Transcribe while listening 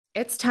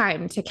It's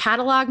time to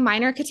catalog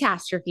minor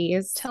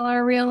catastrophes Tell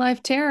our real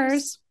life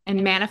terrors.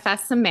 and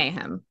manifest some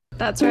mayhem.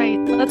 That's right.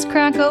 Let's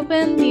crack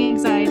open the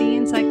Anxiety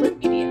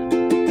Encyclopedia.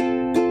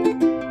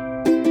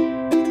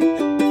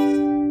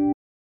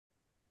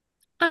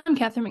 I'm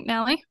Catherine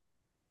McNally.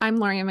 I'm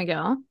Lori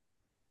McGill.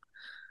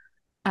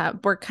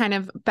 We're kind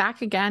of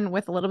back again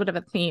with a little bit of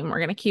a theme. We're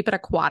going to keep it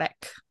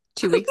aquatic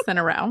 2 weeks in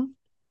a row.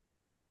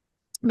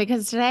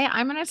 Because today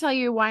I'm going to tell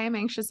you why I'm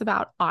anxious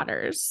about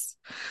otters.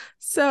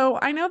 So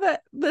I know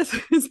that this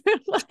isn't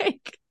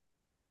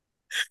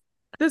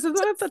this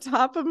isn't at the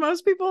top of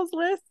most people's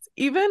lists,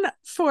 even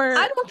for.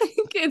 I don't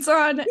think it's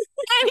on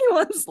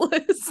anyone's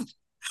list.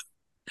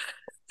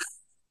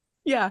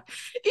 Yeah.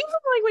 Even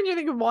like when you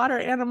think of water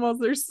animals,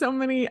 there's so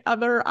many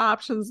other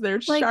options.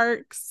 There's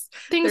sharks,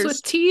 things there's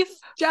with teeth,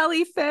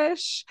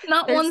 jellyfish,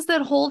 not ones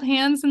that hold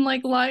hands and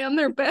like lie on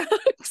their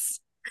backs.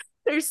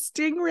 There's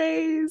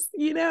stingrays.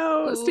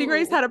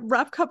 Stingrays had a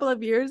rough couple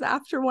of years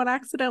after one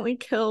accidentally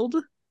killed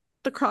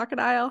the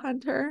crocodile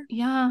hunter.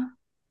 Yeah.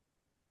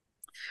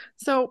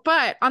 So,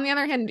 but on the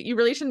other hand, you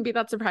really shouldn't be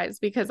that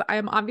surprised because I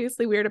am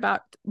obviously weird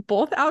about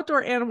both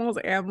outdoor animals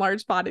and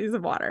large bodies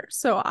of water.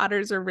 So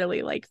otters are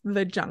really like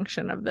the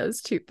junction of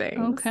those two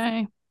things.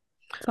 Okay.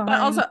 Fine. But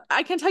also,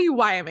 I can tell you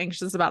why I'm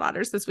anxious about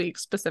otters this week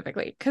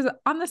specifically. Because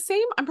I'm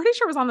pretty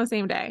sure it was on the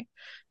same day.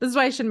 This is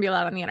why I shouldn't be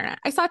allowed on the internet.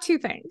 I saw two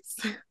things.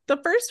 The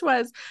first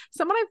was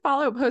someone I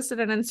follow posted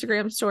an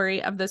Instagram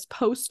story of this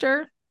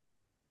poster.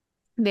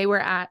 They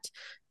were at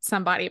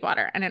some body of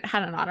water and it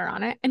had an otter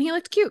on it. And he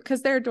looked cute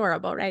because they're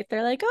adorable, right?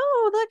 They're like,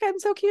 oh, look, I'm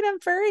so cute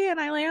and furry and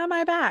I lay on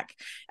my back.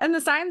 And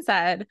the sign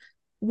said,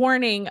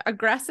 warning,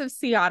 aggressive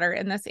sea otter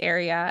in this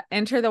area.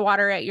 Enter the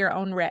water at your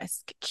own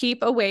risk.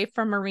 Keep away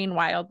from marine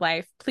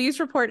wildlife. Please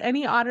report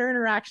any otter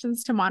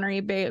interactions to Monterey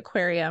Bay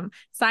Aquarium.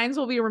 Signs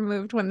will be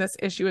removed when this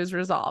issue is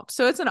resolved.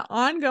 So it's an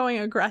ongoing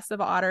aggressive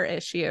otter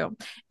issue.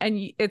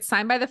 And it's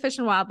signed by the Fish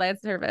and Wildlife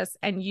Service.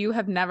 And you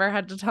have never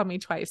had to tell me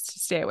twice to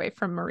stay away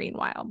from marine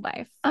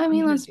wildlife. I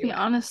mean, let's be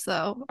honest,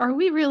 though. Are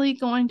we really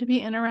going to be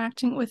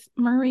interacting with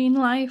marine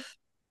life?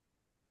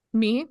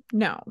 Me?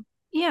 No.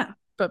 Yeah.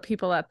 But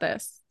people at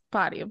this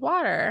body of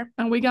water,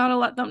 and we gotta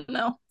let them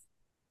know,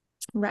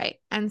 right?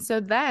 And so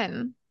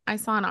then I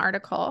saw an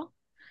article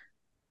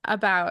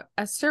about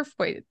a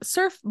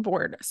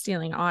surfboard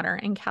stealing otter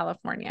in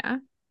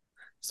California.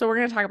 So we're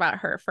going to talk about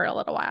her for a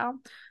little while.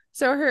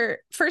 So the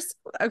first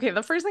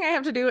thing I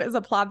have to do is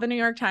applaud the New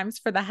York Times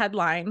for the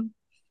headline.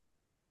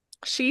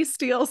 She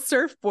steals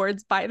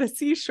surfboards by the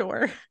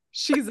seashore.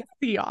 She's a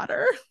sea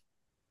otter.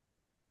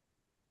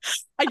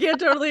 I can't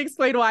totally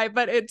explain why,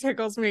 but it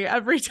tickles me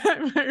every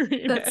time I read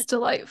it. That's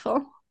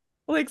delightful.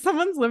 Like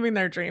someone's living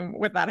their dream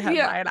with that headline.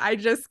 Yeah. I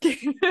just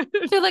can't.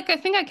 They're like, I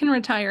think I can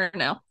retire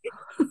now.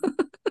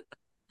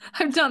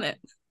 I've done it.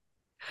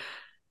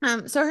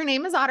 So her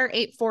name is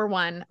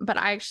Otter841, but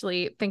I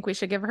actually think we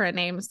should give her a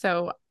name.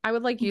 So I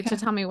would like you to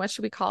tell me, what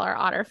should we call our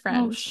otter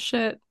friend? Oh,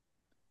 shit.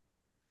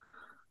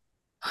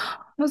 I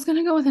was going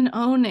to go with an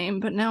O name,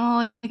 but now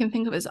all I can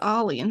think of is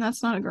Ollie, and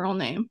that's not a girl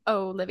name.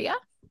 Olivia?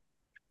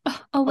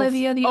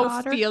 Olivia the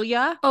otter.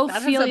 Ophelia.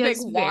 Ophelia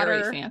is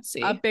very fancy.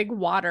 A big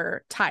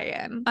water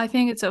tie-in. I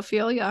think it's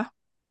Ophelia.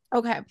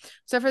 Okay.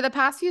 So for the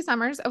past few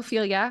summers,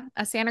 Ophelia,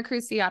 a Santa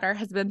Cruz sea otter,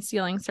 has been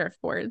stealing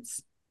surfboards.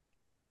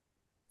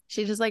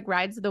 She just like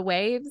rides the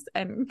waves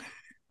and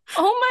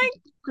oh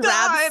my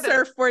God,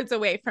 grabs surfboards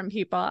away from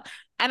people.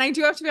 And I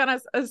do have to be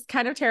honest, it's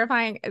kind of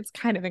terrifying. It's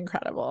kind of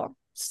incredible.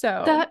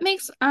 So that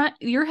makes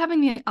you're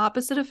having the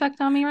opposite effect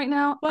on me right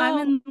now. Well,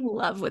 I'm in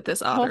love with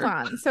this otter. Hold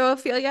on. So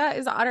Ophelia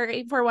is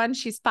Otter841.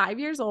 She's 5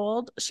 years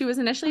old. She was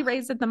initially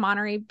raised at the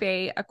Monterey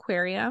Bay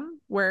Aquarium,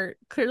 where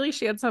clearly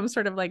she had some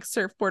sort of like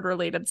surfboard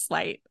related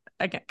slight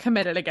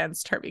committed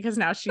against her because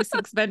now she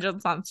seeks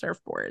vengeance on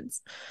surfboards.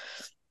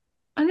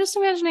 I'm just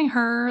imagining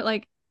her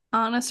like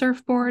on a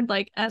surfboard,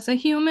 like as a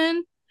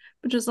human,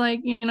 but just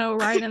like,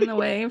 riding the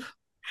wave.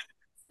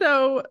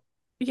 So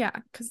yeah,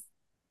 because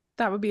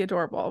that would be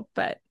adorable,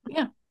 but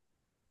yeah.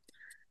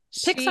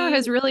 Pixar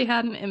has really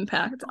had an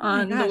impact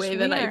on the way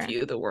that I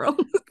view the world.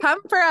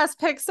 Come for us,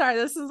 Pixar.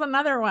 This is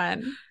another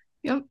one.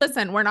 Yep.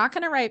 Listen, we're not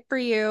going to write for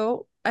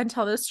you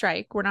until the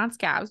strike. We're not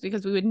scabs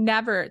because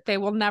they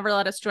will never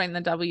let us join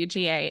the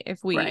WGA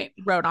if we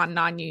wrote on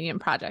non-union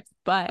projects.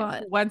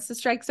 But once the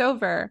strike's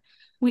over,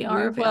 we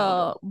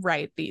will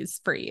write these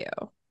for you.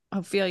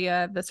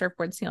 Ophelia, the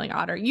surfboard stealing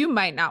otter. You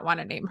might not want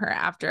to name her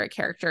after a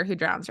character who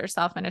drowns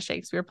herself in a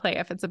Shakespeare play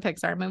if it's a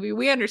Pixar movie.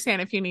 We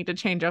understand if you need to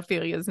change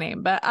Ophelia's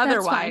name, but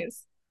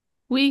otherwise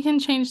we can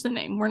change the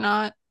name. We're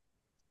not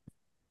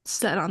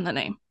set on the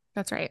name.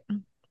 That's right.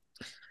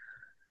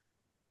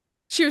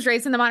 She was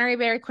raised in the Monterey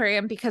Bay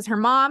Aquarium because her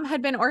mom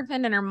had been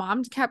orphaned and her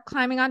mom kept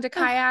climbing onto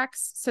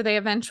kayaks. So they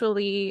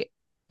eventually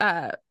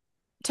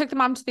took the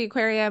mom to the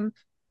aquarium.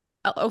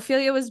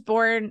 Ophelia was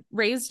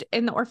raised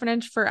in the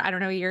orphanage for, I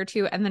don't know, a year or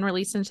two, and then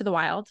released into the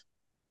wild.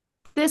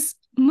 This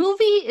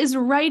movie is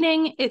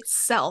writing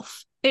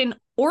itself. An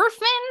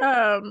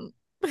orphan?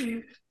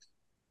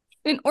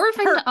 An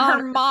orphan.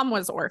 Her mom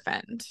was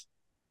orphaned.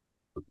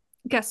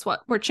 guess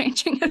what? We're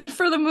changing it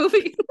for the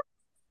movie.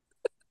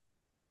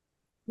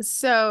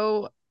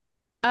 So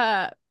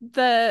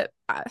the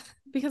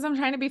because I'm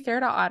trying to be fair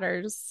to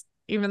otters,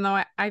 even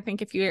though I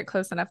think if you get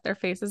close enough, their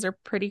faces are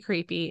pretty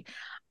creepy.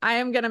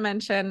 I'm going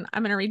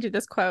to read you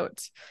this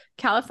quote.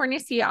 California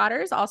sea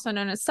otters, also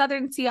known as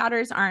southern sea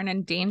otters, are an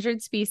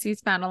endangered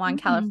species found along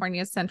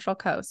California's central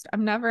coast.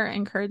 I'm never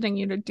encouraging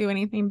you to do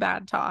anything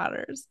bad to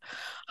otters.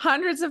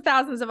 Hundreds of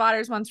thousands of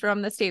otters once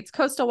roamed the state's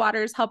coastal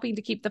waters, helping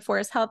to keep the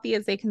forest healthy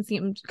as they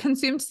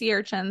consumed sea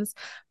urchins.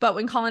 But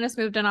when colonists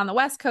moved in on the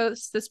West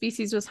Coast, the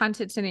species was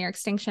hunted to near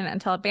extinction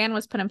until a ban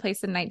was put in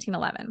place in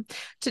 1911.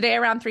 Today,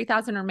 around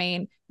 3,000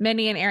 remain,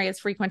 many in areas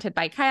frequented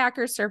by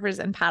kayakers, surfers,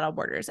 and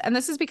paddleboarders. And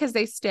this is because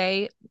they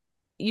stay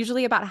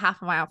usually about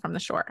half a mile from the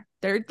shore.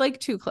 They're like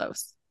too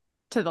close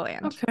to the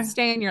land. Okay.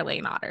 Stay in your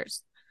lane,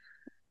 otters.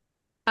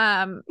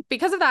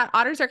 Because of that,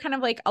 otters are kind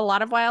of like a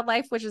lot of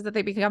wildlife, which is that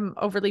they become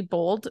overly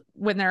bold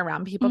when they're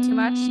around people too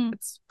much.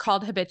 It's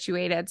called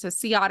habituated. So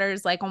sea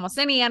otters, like almost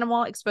any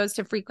animal exposed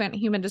to frequent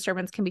human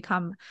disturbance, can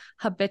become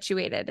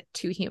habituated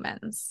to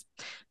humans.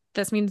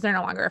 This means they're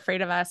no longer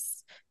afraid of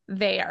us.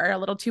 They are a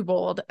little too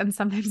bold, and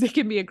sometimes they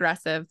can be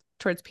aggressive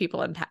towards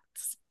people and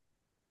pets.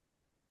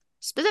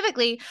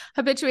 Specifically,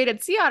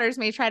 habituated sea otters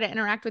may try to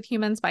interact with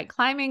humans by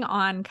climbing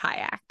on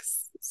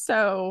kayaks.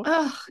 So,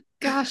 oh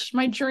gosh,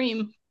 my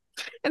dream.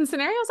 In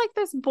scenarios like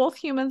this, both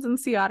humans and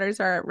sea otters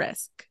are at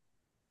risk,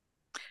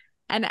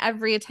 and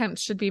every attempt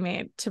should be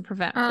made to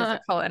prevent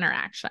physical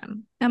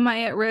interaction. Am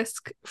I at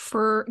risk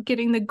for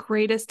getting the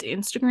greatest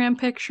Instagram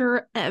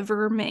picture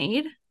ever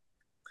made?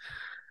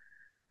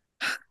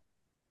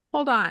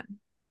 Hold on.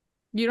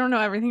 You don't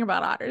know everything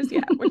about otters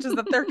yet, which is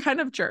that they're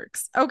kind of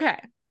jerks. Okay.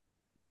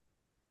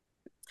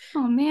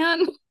 Oh,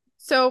 man.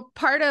 So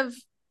part of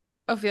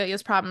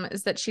Ophelia's problem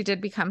is that she did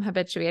become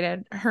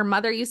habituated. Her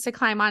mother used to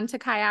climb onto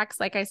kayaks,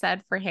 like I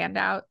said, for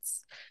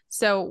handouts.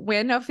 So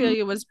when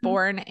Ophelia was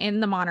born in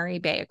the Monterey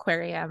Bay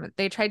Aquarium,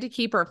 they tried to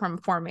keep her from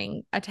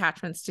forming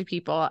attachments to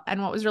people.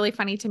 And what was really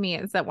funny to me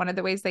is that one of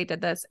the ways they did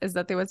this is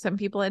that they would send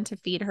people in to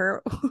feed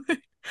her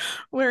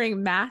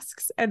wearing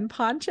masks and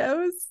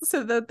ponchos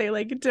so that they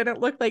like didn't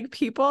look like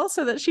people,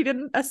 so that she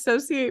didn't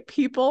associate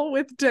people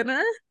with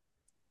dinner.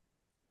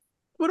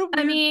 What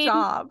a weird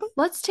job.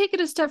 Let's take it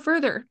a step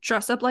further.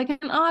 Dress up like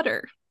an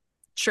otter.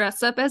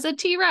 Dress up as a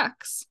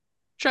T-Rex.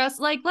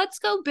 Let's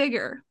go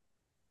bigger.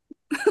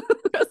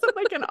 Dress up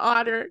like an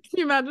otter. Can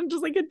you imagine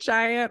just like a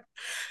giant?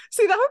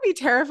 See, that would be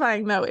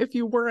terrifying though if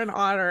you were an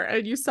otter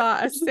and you saw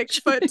a 6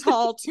 foot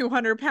tall,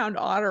 200-pound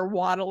otter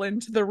waddle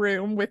into the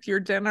room with your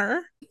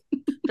dinner.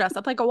 Dress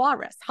up like a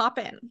walrus. Hop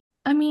in.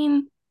 I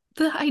mean,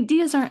 the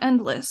ideas are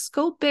endless.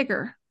 Go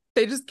bigger.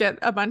 They just get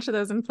a bunch of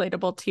those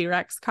inflatable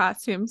T-Rex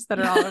costumes that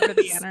are all over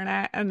the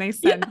internet, and they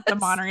send the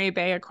Monterey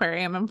Bay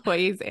Aquarium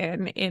employees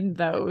in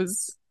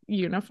those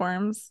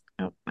uniforms.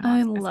 Oh,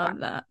 I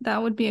love that.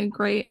 That would be a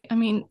great,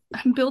 I'm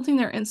building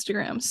their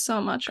Instagram so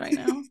much right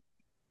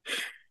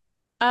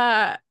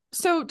now.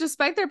 So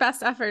despite their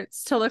best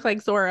efforts to look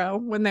like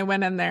Zorro when they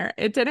went in there,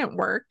 it didn't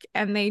work,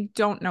 and they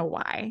don't know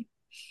why.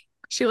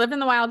 She lived in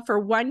the wild for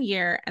 1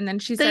 year, and then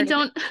she started...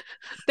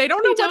 They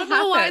don't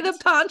know why the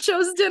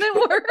ponchos didn't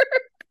work.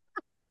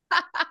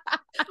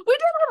 We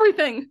did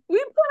everything. We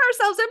put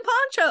ourselves in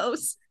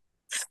ponchos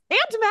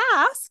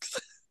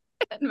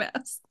and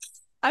masks.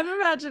 I'm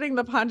imagining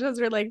the ponchos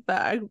are like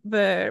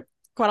the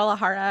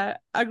Guadalajara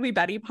Ugly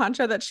Betty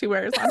poncho that she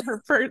wears on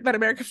her that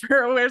America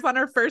Ferrera wears on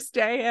her first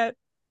day at,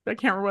 I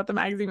can't remember what the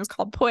magazine was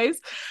called,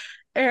 Poise.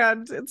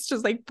 And it's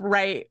just like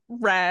bright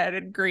red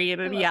and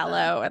green and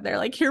yellow. And they're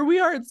like, here we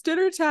are, it's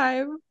dinner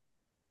time.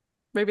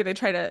 Maybe they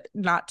try to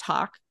not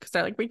talk because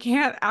they're like, we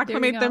can't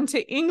acclimate them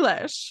to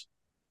English.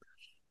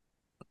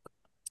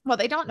 Well,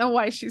 they don't know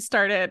why she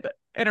started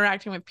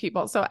interacting with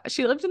people. So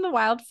she lived in the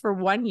wild for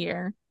 1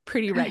 year,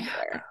 pretty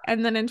regular.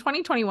 And then in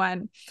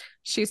 2021,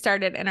 she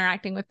started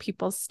interacting with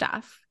people's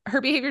stuff. Her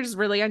behavior is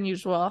really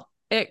unusual.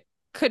 It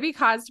could be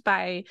caused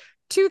by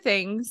two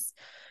things.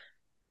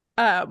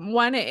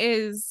 One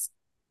is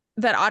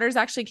that otters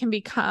actually can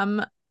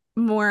become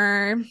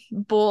more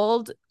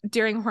bold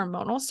during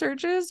hormonal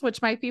surges,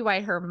 which might be why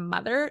her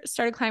mother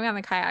started climbing on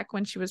the kayak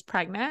when she was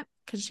pregnant,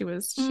 because she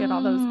had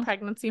all those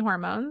pregnancy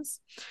hormones.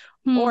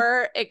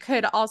 Or it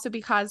could also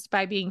be caused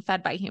by being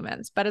fed by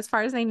humans. But as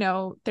far as they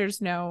know, they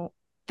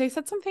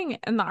said something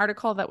in the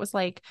article that was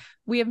like,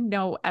 we have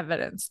no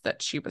evidence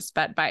that she was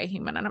fed by a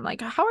human. And I'm like,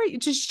 how are you?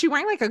 Is she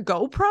wearing like a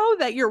GoPro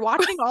that you're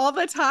watching all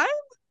the time?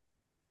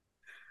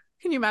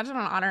 Can you imagine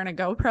an otter and a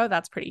GoPro?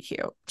 That's pretty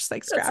cute. Just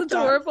like strapped on. That's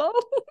adorable.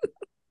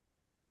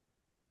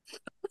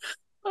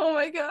 Oh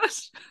my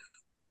gosh.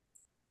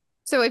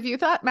 So if you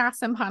thought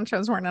masks and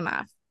ponchos weren't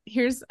enough,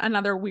 here's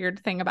another weird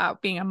thing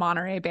about being a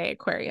Monterey Bay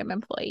Aquarium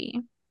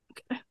employee.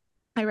 Okay.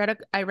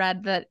 I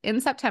read that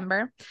in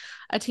September,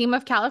 a team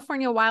of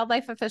California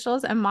wildlife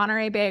officials and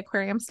Monterey Bay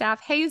Aquarium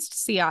staff hazed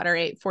Sea Otter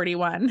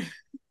 841.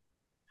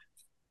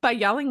 by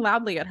yelling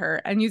loudly at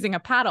her and using a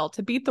paddle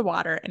to beat the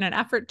water in an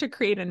effort to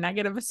create a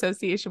negative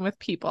association with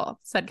people,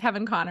 said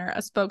Kevin Connor,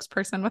 a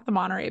spokesperson with the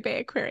Monterey Bay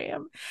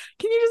Aquarium.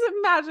 Can you just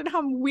imagine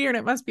how weird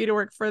it must be to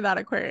work for that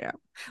aquarium?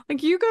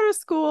 Like, you go to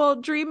school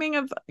dreaming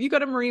of, you go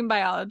to marine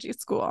biology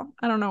school.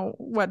 I don't know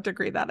what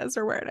degree that is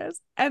or where it is.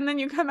 And then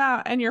you come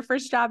out and your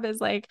first job is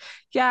like,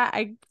 yeah,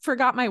 I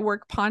forgot my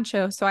work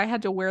poncho, so I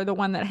had to wear the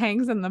one that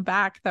hangs in the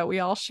back that we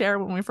all share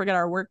when we forget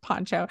our work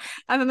poncho.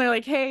 And then they're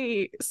like,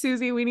 hey,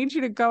 Susie, we need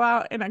you to go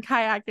out in a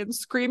kayak and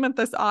scream at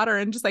this otter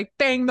and just like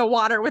bang the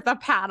water with a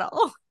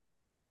paddle.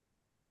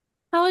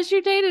 How was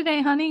your day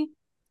today, honey?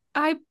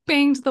 I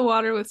banged the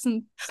water with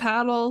some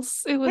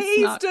paddles. It was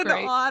Hazed not an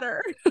great.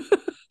 otter.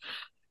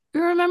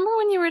 You remember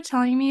when you were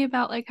telling me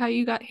about like how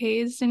you got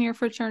hazed in your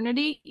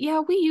fraternity? Yeah,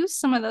 we used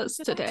some of those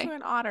today. To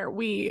an otter.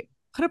 We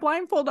put a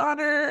blindfold on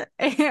her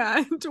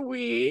and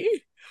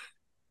we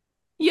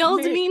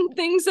yelled mean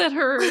things at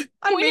her.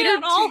 Pointed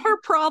out all her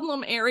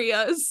problem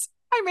areas.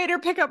 I made her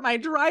pick up my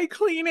dry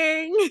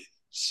cleaning.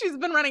 She's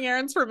been running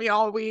errands for me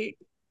all week.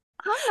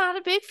 I'm not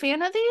a big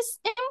fan of these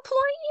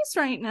employees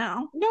right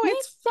now. No,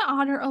 it's the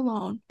otter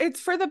alone. It's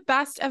for the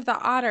best of the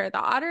otter. The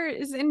otter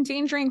is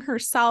endangering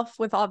herself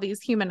with all these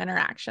human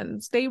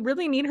interactions. They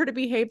really need her to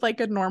behave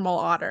like a normal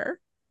otter.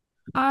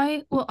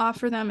 I will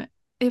offer them,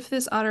 if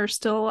this otter is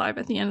still alive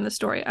at the end of the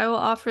story, I will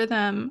offer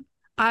them,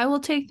 I will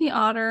take the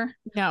otter.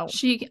 No.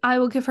 I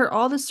will give her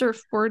all the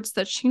surfboards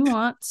that she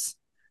wants.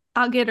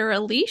 I'll get her a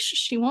leash.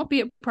 She won't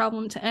be a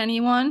problem to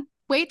anyone.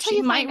 Wait till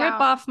you might rip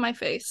off my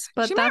face,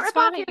 but she that's might rip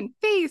fine. off your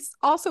face.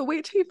 Also,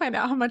 wait till you find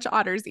out how much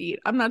otters eat.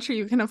 I'm not sure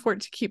you can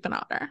afford to keep an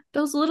otter.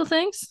 Those little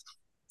things?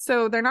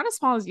 So they're not as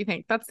small as you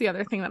think. That's the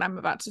other thing that I'm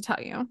about to tell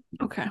you.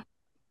 Okay.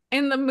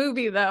 In the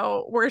movie,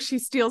 though, where she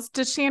steals,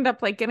 does she end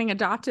up like getting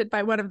adopted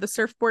by one of the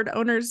surfboard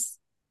owners?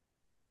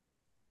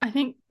 I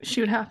think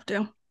she would have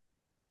to.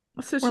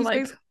 So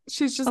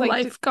she's just a like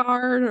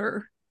lifeguard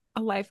or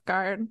a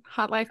lifeguard.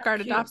 Hot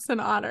lifeguard adopts an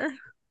otter.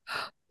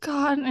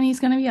 God, and he's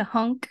gonna be a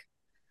hunk.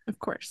 Of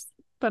course,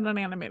 but an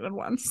animated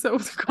one. So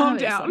calm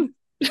down.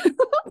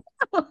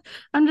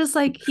 I'm just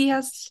like, he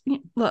has.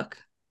 Look,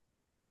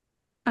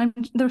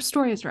 the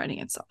story is writing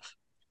itself.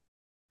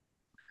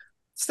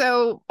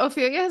 So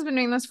Ophelia has been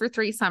doing this for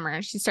 3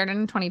 summers. She started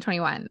in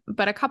 2021,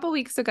 but a couple of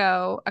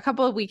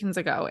weekends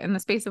ago, in the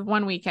space of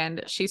 1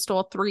 weekend, she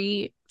stole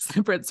 3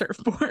 separate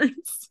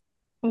surfboards.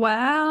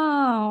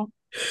 Wow,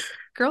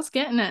 girl's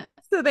getting it.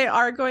 So they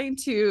are going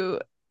to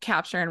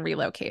capture and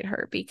relocate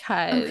her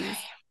because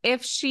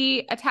if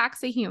she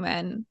attacks a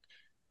human,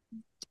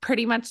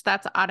 pretty much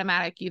that's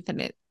automatic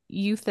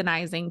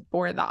euthanizing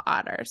for the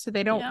otter. So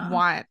they don't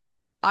want,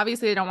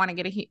 obviously they don't want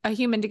to get a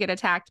human to get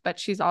attacked, but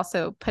she's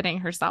also putting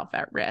herself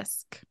at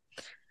risk.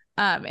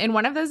 In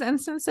one of those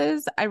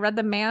instances, I read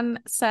the man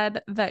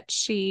said that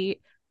she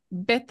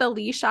bit the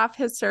leash off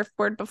his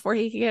surfboard before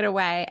he could get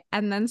away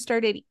and then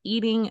started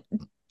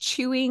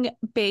chewing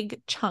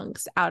big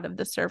chunks out of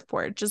the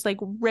surfboard, just like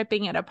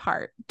ripping it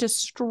apart,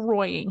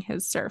 destroying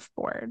his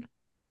surfboard.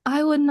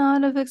 I would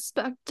not have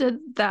expected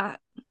that.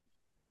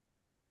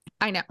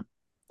 I know.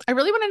 I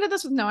really went into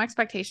this with no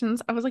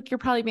expectations. I was like, you're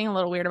probably being a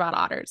little weird about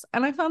otters.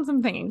 And I found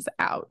some things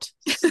out.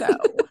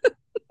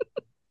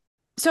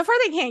 So far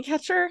they can't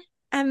catch her.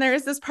 And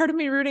there's this part of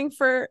me rooting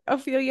for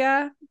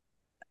Ophelia.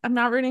 I'm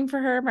not rooting for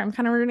her, but I'm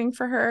kind of rooting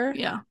for her.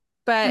 Yeah.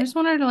 But I just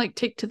want her to like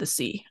take to the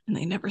sea and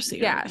they never see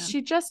her again.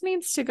 She just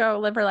needs to go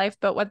live her life.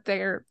 But what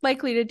they're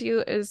likely to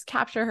do is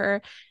capture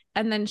her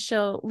and then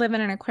she'll live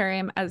in an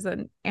aquarium as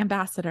an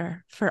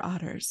ambassador for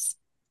otters.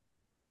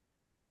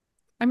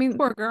 I mean,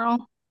 poor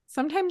girl.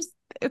 Sometimes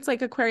it's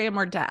like aquarium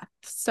or death.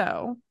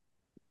 So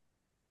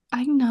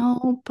I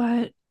know,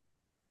 but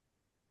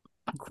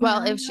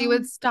well, if she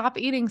would stop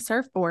eating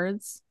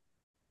surfboards.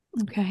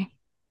 Okay.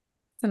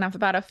 It's enough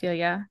about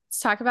Ophelia. Let's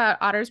talk about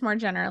otters more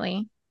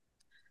generally.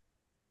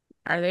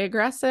 Are they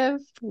aggressive?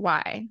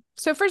 Why?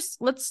 So first,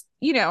 let's,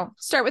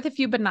 start with a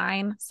few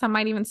benign, some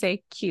might even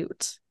say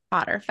cute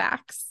otter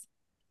facts.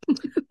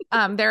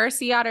 There are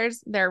sea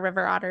otters, there are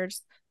river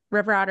otters.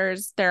 River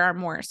otters, there are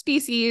more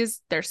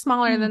species. They're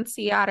smaller than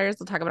sea otters.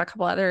 We'll talk about a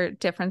couple other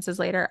differences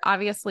later.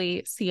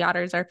 Obviously, sea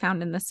otters are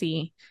found in the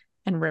sea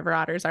and river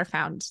otters are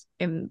found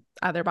in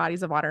other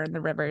bodies of water in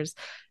the rivers.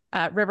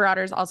 River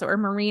otters also, or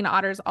marine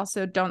otters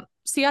also don't.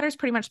 Sea otters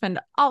pretty much spend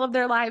all of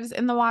their lives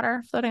in the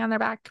water, floating on their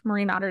back.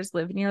 Marine otters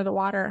live near the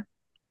water.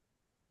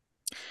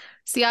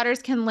 Sea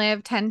otters can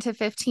live 10 to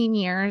 15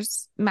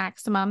 years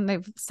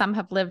maximum. Some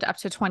have lived up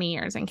to 20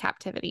 years in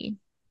captivity.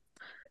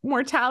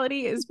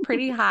 Mortality is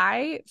pretty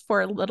high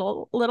for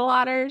little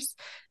otters.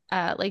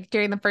 Like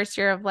during the first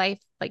year of life,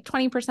 like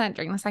 20%,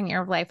 during the second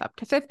year of life, up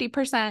to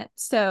 50%.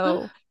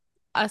 So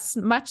a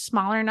much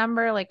smaller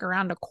number, like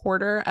around a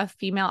quarter of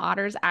female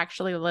otters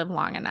actually live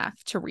long enough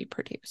to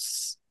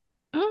reproduce.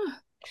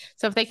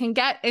 So if they can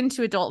get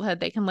into adulthood,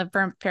 they can live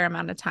for a fair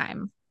amount of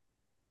time.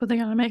 But they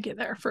gotta make it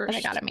there first. But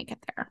they gotta make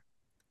it there.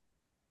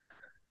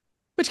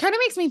 Which kind of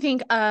makes me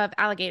think of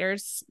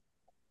alligators.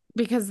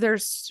 Because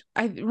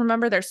I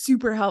remember they're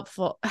super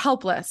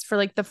helpless for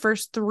like the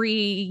first 3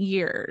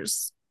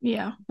 years.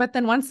 Yeah. But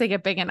then once they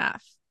get big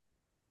enough,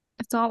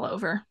 It's all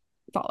over.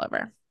 it's all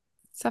over,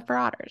 except for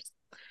otters.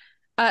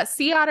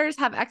 Sea otters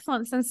have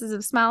excellent senses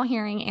of smell,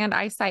 hearing, and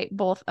eyesight,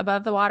 both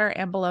above the water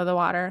and below the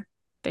water.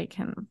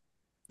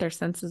 Their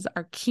senses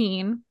are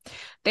keen.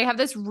 They have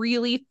this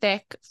really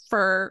thick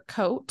fur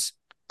coat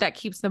that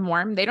keeps them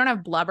warm. They don't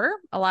have blubber.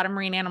 A lot of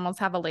marine animals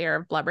have a layer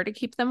of blubber to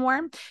keep them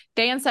warm.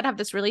 They instead have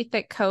this really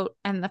thick coat,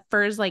 and the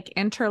furs like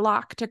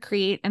interlock to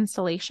create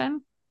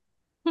insulation.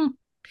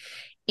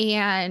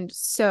 And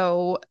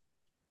so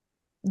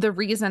the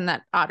reason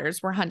that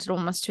otters were hunted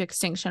almost to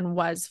extinction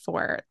was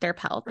for their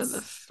pelts. For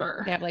the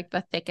fur. They have like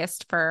the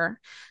thickest fur.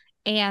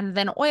 And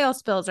then oil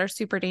spills are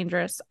super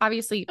dangerous,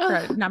 obviously, for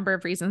a number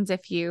of reasons.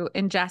 If you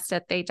ingest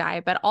it, they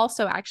die. But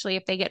also, actually,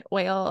 if they get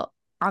oil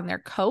on their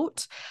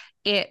coat,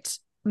 it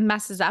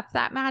messes up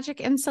that magic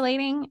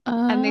insulating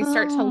and they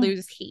start to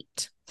lose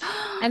heat.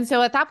 And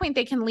so at that point,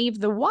 they can leave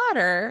the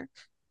water,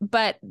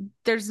 but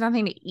there's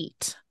nothing to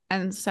eat.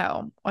 And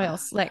so oil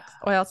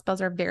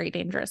spills are very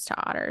dangerous to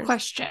otters.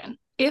 Question.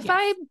 If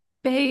I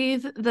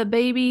bathe the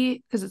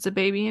baby, because it's a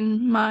baby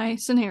in my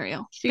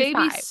scenario, She's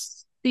baby 5.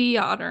 sea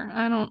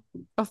otter,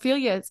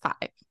 Ophelia is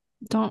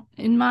 5.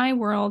 In my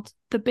world,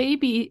 the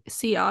baby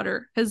sea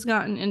otter has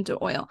gotten into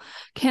oil.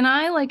 Can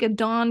I, like a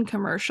Dawn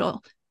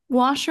commercial,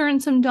 wash her in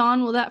some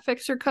Dawn? Will that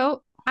fix her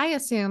coat? I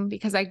assume,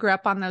 because I grew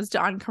up on those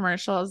Dawn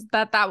commercials,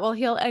 that will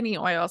heal any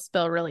oil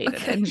spill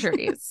related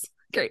injuries.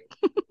 Great.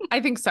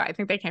 I think so. I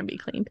think they can be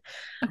cleaned.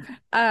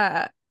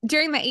 Okay.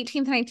 During the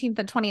 18th, 19th,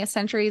 and 20th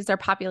centuries, their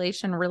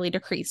population really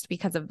decreased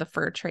because of the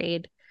fur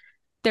trade.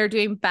 They're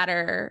doing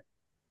better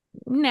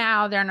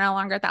now. They're no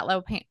longer at that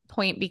low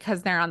point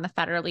because they're on the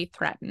federally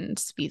threatened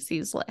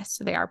species list.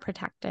 So they are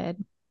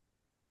protected.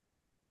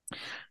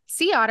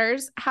 Sea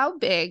otters, how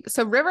big?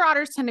 So river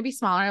otters tend to be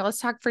smaller. Let's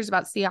talk first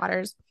about sea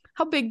otters.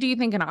 How big do you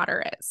think an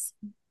otter is?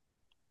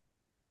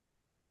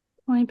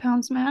 20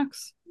 pounds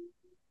max.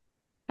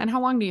 And how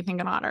long do you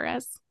think an otter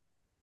is?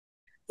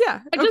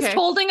 Yeah. I'm just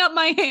holding up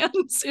my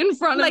hands in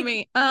front of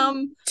me.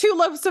 2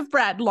 loaves of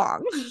bread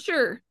long.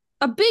 Sure.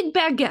 A big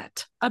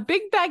baguette. A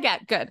big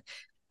baguette. Good.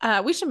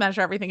 We should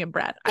measure everything in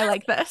bread. I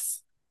like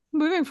this.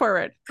 Moving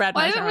forward, bread.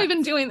 Why haven't we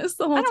been doing this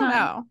the whole time? I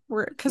don't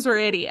know. Because we're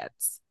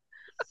idiots.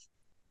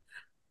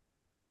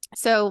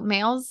 So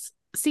male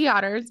sea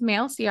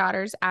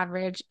otters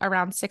average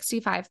around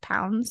 65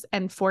 pounds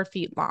and 4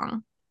 feet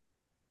long.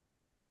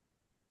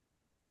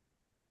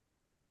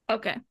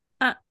 Okay.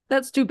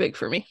 That's too big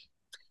for me.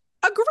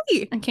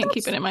 Agree. I can't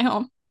keep it in my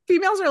home.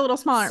 Females are a little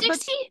smaller.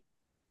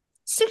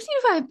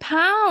 65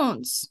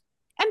 pounds.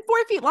 And 4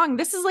 feet long.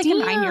 This is like a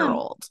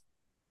 9-year-old.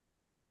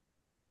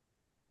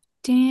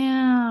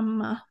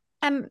 Damn.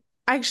 And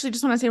I actually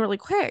just want to say really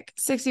quick,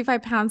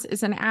 65 pounds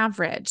is an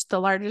average.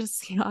 The largest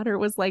sea otter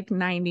was like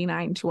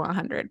 99 to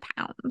 100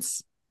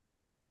 pounds.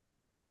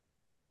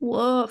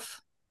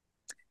 Woof.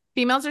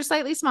 Females are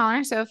slightly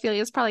smaller, so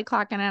Ophelia's probably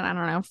clocking in, I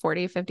don't know,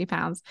 40, 50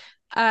 pounds.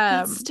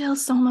 That's still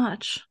so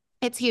much.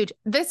 It's huge.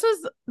 This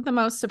was the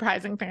most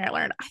surprising thing I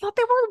learned. I thought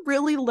they were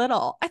really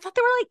little. I thought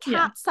they were like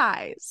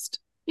cat-sized.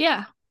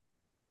 Yeah.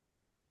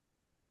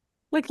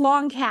 Like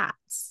long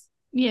cats.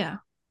 Yeah.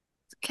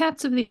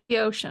 Cats of the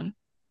ocean.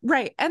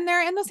 Right. And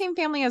they're in the same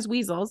family as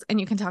weasels, and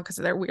you can tell because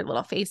of their weird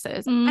little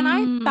faces. And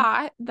I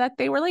thought that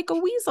they were like a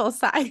weasel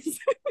size.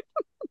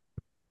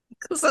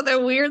 Because of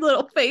their weird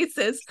little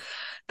faces.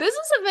 This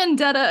is a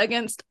vendetta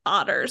against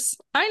otters.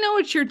 I know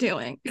what you're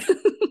doing.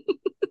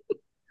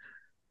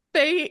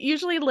 They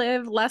usually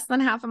live less than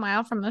half a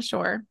mile from the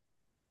shore.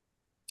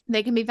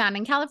 They can be found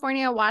in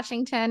California,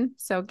 Washington.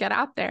 So get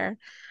out there.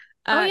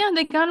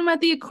 They got them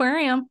at the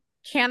aquarium.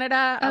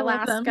 Canada,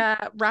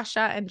 Alaska, Russia,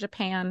 and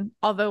Japan.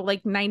 Although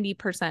like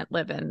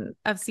 90%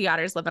 of sea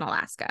otters live in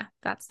Alaska.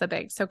 That's the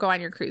big. So go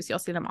on your cruise. You'll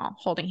see them all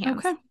holding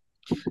hands. Okay.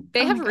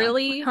 They have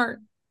really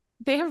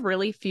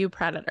few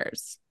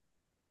predators.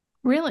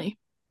 Really?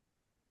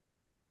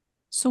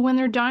 So when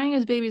they're dying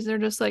as babies, they're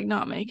just like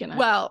not making it.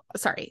 Well,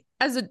 sorry.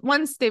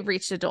 Once they've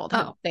reached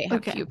adulthood, they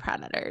have few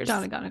predators.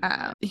 Got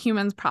it.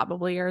 Humans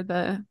probably are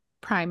the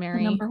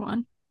primary. Number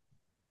one.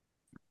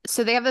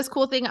 So they have this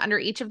cool thing under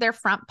each of their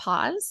front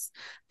paws.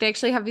 They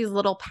actually have these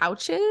little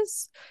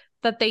pouches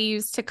that they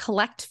use to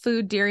collect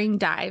food during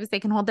dives. They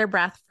can hold their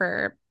breath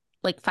for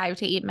like 5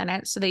 to 8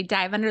 minutes. So they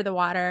dive under the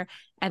water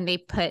and they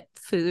put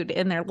food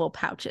in their little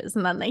pouches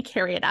and then they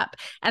carry it up.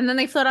 And then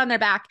they float on their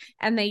back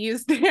and they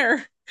use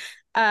their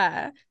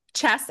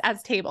chest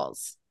as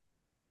tables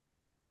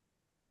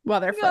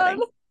while they're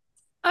floating.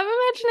 I'm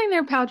imagining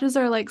their pouches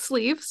are like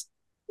sleeves.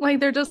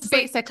 Like they're just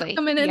basically like,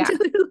 coming into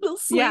the little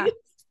sleeves. Yeah.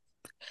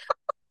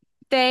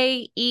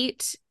 They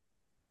eat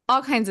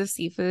all kinds of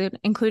seafood,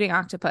 including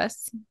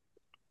octopus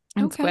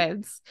and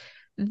squids.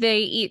 They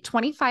eat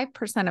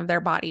 25% of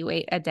their body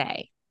weight a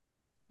day,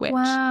 which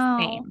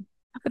same.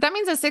 But that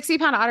means a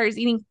 60-pound otter is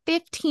eating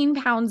 15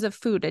 pounds of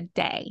food a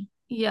day.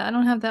 Yeah, I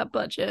don't have that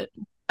budget.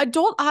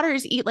 Adult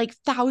otters eat like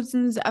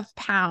thousands of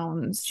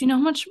pounds. Do you know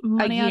how much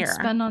money I'd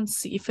spend on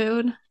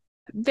seafood?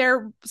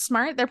 They're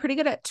smart. They're pretty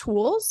good at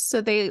tools. So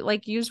they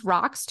like use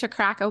rocks to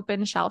crack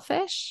open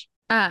shellfish.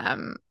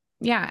 Um,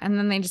 yeah, and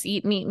then they just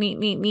eat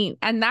meat.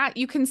 And that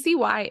you can see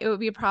why it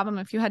would be a problem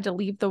if you had to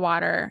leave the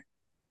water.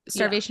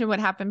 Starvation would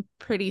happen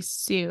pretty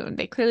soon.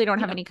 They clearly don't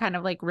have any kind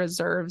of like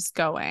reserves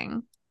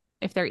going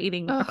if they're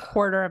eating a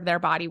quarter of their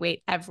body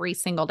weight every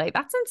single day.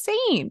 That's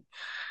insane.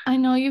 I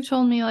know you've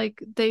told me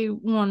like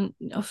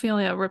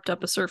Ophelia ripped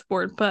up a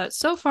surfboard, but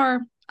so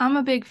far I'm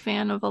a big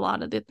fan of a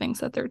lot of the things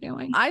that they're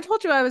doing. I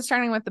told you I was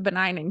starting with the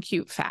benign and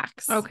cute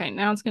facts. Okay,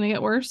 now it's going to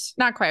get worse.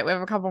 Not quite. We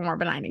have a couple more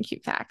benign and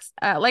cute facts.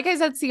 Like I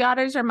said, sea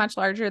otters are much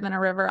larger than a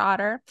river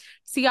otter.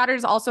 Sea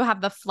otters also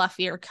have the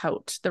fluffier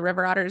coat. The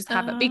river otters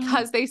have it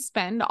because they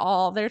spend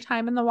all their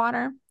time in the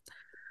water.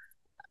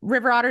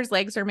 River otters'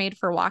 legs are made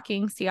for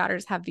walking. Sea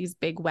otters have these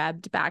big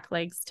webbed back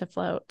legs to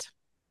float.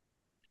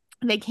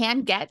 They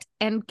can get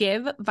and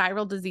give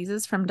viral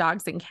diseases from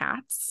dogs and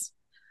cats.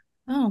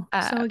 So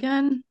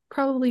again,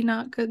 probably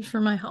not good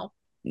for my health.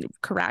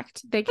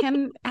 Correct. They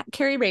can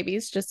carry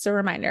rabies, just a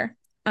reminder.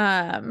 They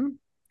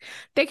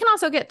can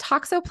also get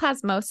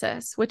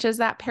toxoplasmosis, which is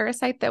that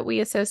parasite that we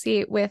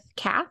associate with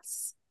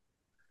cats.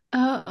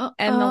 And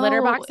the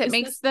litter box, it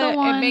makes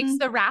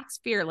the rats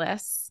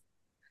fearless.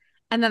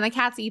 And then the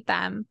cats eat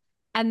them.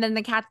 And then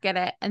the cats get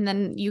it. And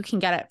then you can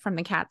get it from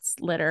the cat's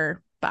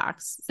litter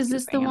box. Is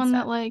this the one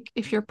that like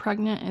if you're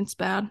pregnant, it's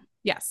bad?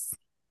 Yes.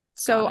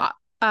 So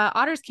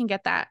otters can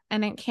get that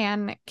and it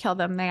can kill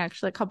them. They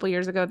actually, a couple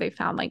years ago, they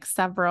found like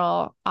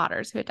several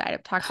otters who had died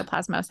of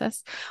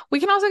toxoplasmosis. We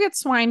can also get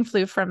swine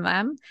flu from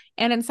them.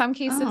 And in some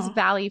cases,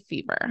 valley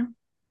fever,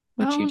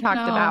 which you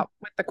talked about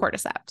with the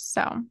cordyceps.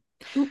 So,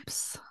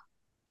 oops.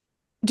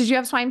 Did you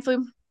have swine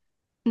flu?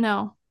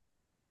 No.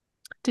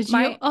 Did you?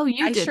 You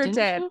I did. Sure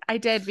did. I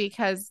did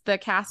because the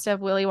cast of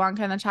Willy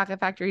Wonka and the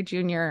Chocolate Factory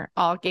Jr.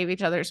 all gave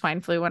each other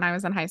swine flu when I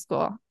was in high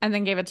school, and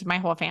then gave it to my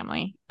whole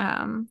family.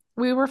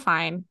 We were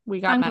fine. We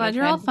got medicine. Glad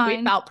you're all fine.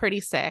 We felt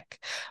pretty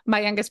sick. My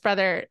youngest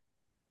brother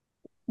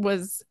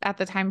was at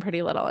the time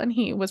pretty little, and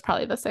he was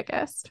probably the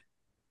sickest.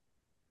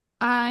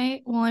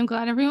 I'm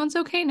glad everyone's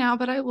okay now,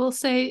 but I will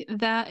say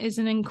that is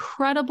an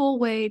incredible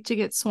way to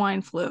get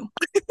swine flu.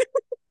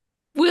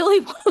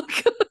 Willy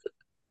Wonka.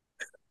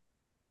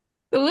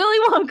 The Willy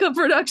Wonka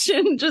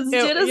production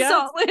did us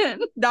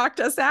solid. Knocked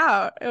us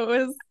out. It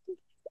was,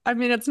 I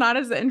mean, it's not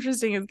as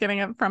interesting as getting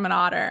it from an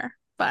otter,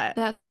 but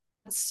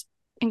that's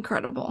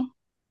incredible.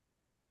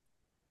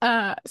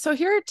 So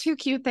here are two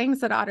cute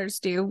things that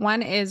otters do.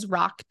 One is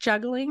rock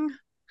juggling.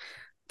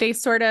 They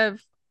sort of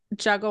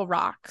juggle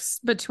rocks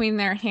between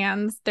their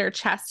hands, their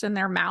chest, and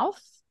their mouth.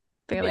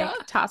 They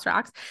like toss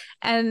rocks.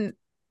 And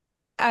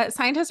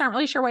scientists aren't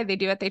really sure why they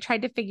do it. They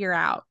tried to figure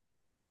out,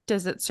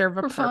 does it serve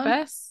a purpose?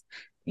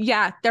 Fun?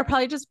 Yeah, they're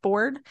probably just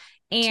bored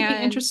and to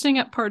be interesting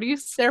at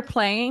parties. They're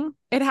playing.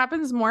 It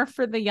happens more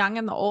for the young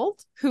and the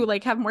old who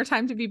like have more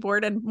time to be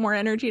bored and more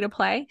energy to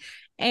play.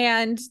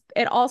 And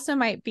it also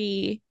might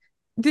be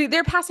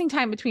they're passing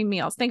time between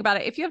meals. Think about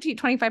it. If you have to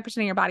eat 25%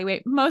 of your body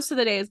weight, most of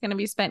the day is going to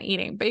be spent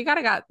eating, but you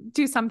gotta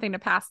do something to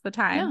pass the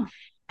time. Yeah.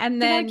 And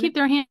then they gotta keep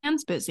their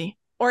hands busy.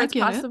 Or it's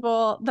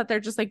possible that they're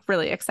just like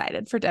really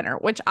excited for dinner,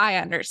 which I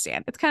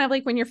understand. It's kind of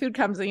like when your food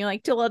comes and you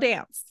like do a little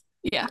dance.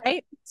 Yeah.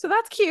 Right. So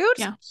that's cute.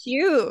 Yeah.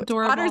 Cute.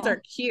 Adorable. Otters are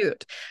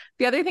cute.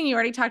 The other thing you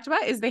already talked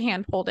about is the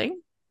hand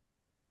holding.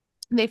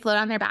 They float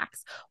on their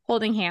backs,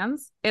 holding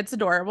hands. It's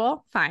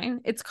adorable. Fine.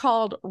 It's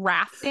called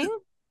rafting.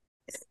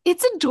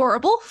 It's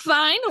adorable.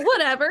 Fine.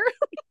 Whatever.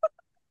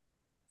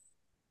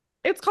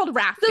 It's called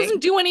rafting.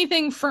 Doesn't do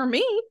anything for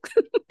me.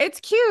 It's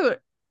cute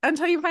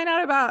until you find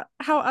out about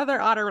how other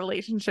otter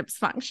relationships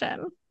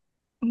function.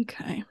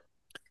 Okay.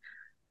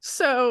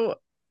 So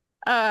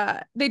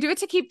they do it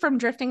to keep from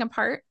drifting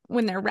apart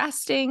when they're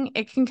resting.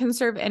 It can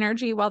conserve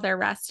energy while they're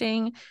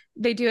resting.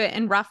 They do it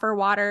in rougher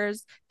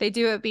waters. They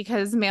do it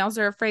because males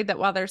are afraid that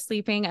while they're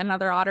sleeping,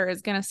 another otter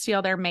is going to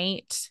steal their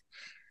mate.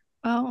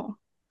 Oh.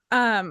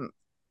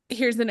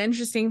 Here's an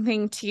interesting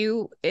thing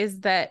too,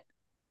 is that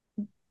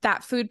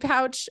food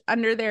pouch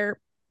under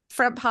their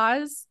front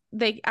paws,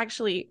 they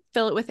actually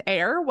fill it with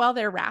air while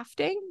they're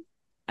rafting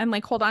and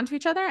like hold on to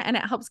each other, and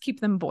it helps keep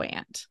them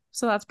buoyant.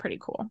 So that's pretty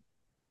cool.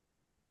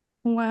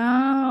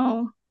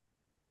 Wow.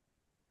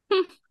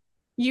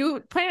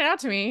 You pointed out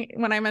to me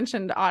when I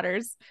mentioned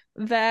otters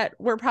that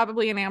we're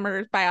probably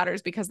enamored by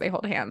otters because they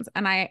hold hands.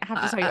 And I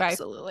have to tell you,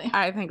 absolutely.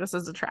 I think this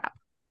is a trap.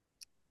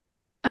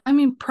 I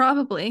mean,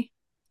 probably,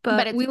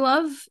 but we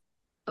love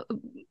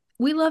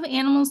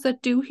animals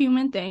that do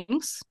human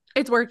things.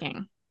 It's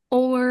working.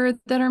 Or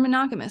that are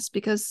monogamous,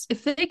 because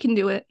if they can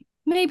do it,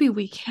 maybe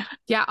we can.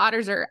 Yeah,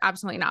 otters are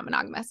absolutely not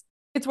monogamous.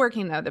 It's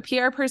working though. The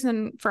PR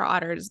person for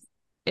otters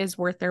is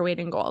worth their weight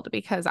in gold,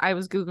 because I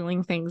was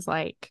Googling things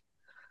like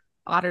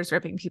otters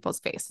ripping people's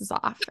faces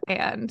off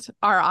and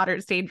are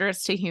otters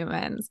dangerous to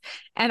humans?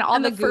 And all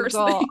the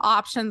Google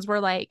options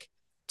were like,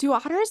 do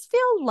otters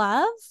feel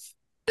love?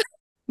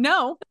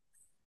 No.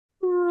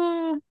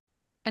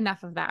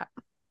 Enough of that.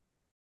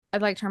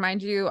 I'd like to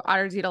remind you,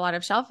 otters eat a lot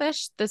of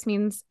shellfish. This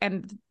means,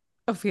 and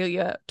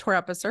Ophelia tore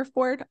up a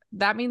surfboard.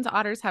 That means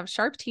otters have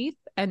sharp teeth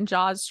and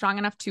jaws strong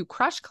enough to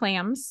crush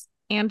clams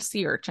and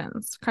sea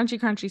urchins. Crunchy,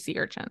 crunchy sea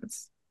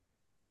urchins.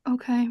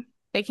 Okay.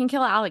 They can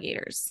kill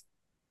alligators.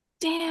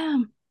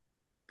 Damn.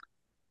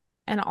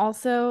 And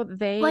also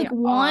they Like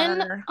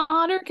one are,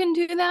 otter can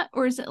do that,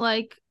 or is it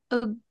like a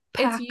it's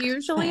pack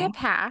usually a thing?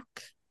 pack,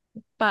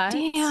 but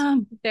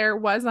Damn. there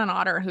was an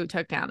otter who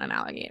took down an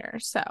alligator.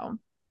 So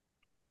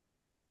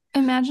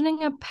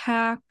Imagining a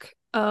pack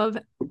of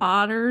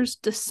otters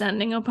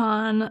descending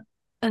upon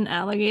an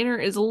alligator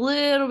is a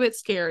little bit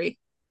scary.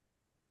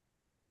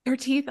 their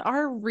teeth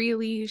are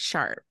really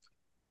sharp.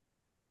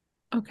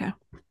 Okay.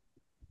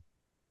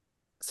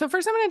 So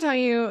first I'm going to tell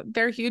you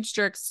they're huge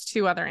jerks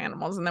to other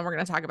animals, and then we're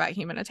going to talk about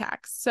human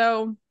attacks.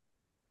 So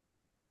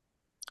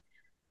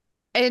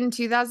in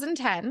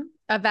 2010,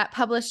 a vet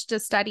published a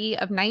study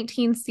of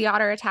 19 sea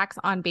otter attacks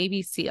on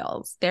baby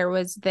seals. There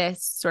was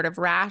this sort of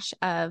rash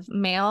of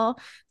male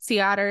sea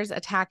otters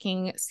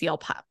attacking seal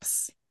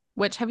pups,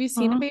 which, have you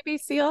seen a baby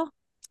seal?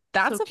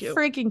 That's So a cute.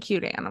 freaking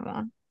cute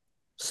animal.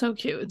 So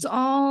cute. It's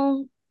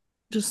all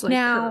just like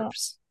Now,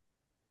 curves,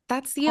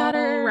 that sea all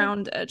otter,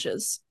 round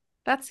edges.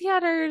 that sea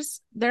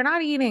otters, they're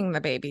not eating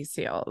the baby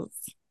seals.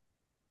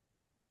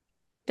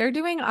 They're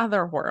doing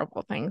other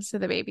horrible things to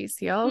the baby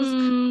seals,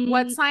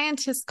 what Mm,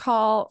 scientists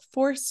call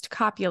forced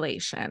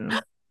copulation.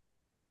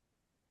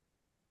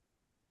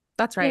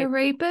 That's they're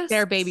right.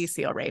 They're baby rapists.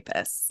 seal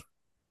rapists.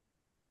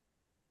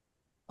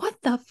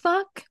 What the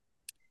fuck?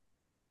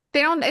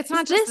 They don't, it's Is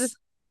not just this.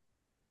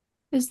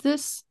 this is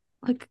this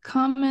like a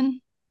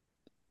common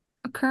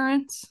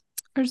occurrence?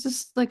 Or is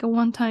this like a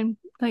one time,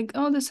 like,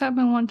 oh, this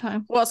happened one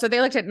time? Well, so they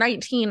looked at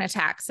 19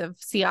 attacks of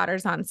sea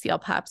otters on seal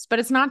pups, but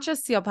it's not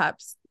just seal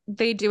pups.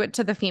 They do it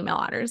to the female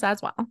otters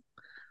as well.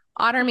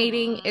 Otter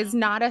mating is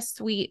not a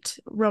sweet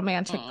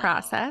romantic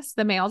process.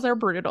 The males are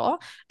brutal,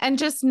 and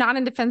just not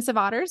in defense of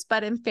otters,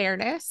 but in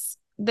fairness,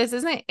 this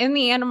isn't in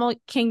the animal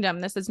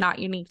kingdom. This is not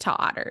unique to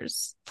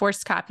otters.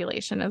 Forced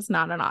copulation is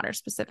not an otter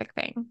specific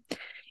thing.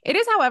 It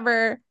is,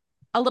 however,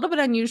 a little bit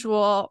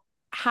unusual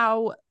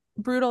how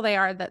brutal they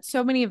are that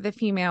so many of the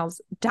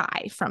females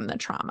die from the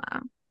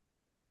trauma.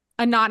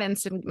 A not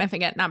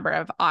insignificant number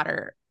of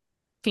otter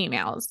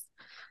females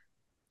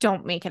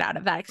don't make it out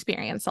of that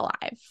experience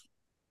alive.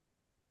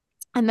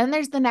 And then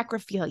there's the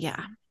necrophilia.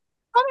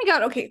 Oh my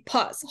God. Okay,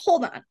 pause.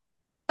 Hold on.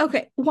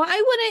 Okay, why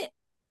would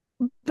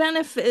it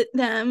benefit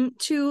them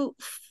to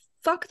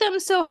fuck them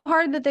so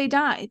hard that they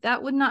die?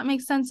 That would not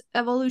make sense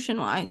evolution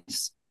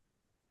wise.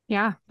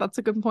 Yeah, that's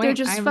a good point. They're I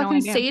just have no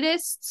fucking idea.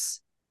 sadists.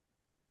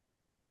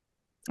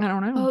 I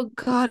don't know. Oh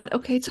God.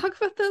 Okay, talk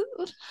about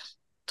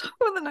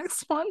the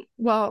next one.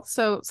 Well,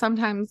 so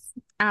sometimes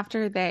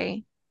after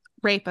they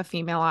rape a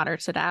female otter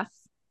to death,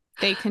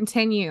 they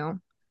continue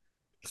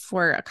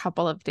for a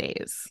couple of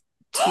days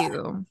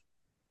to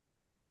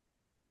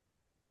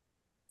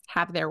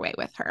have their way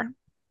with her.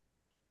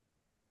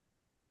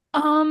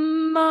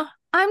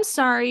 I'm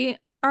sorry.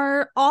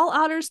 Are all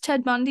otters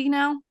Ted Bundy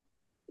now?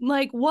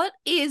 Like, what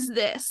is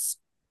this?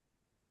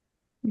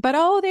 But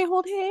oh, they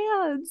hold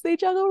hands. They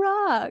juggle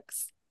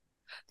rocks.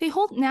 They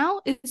hold now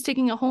it's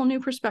taking a whole new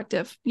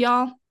perspective,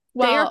 y'all.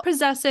 Well, they are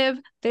possessive,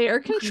 they are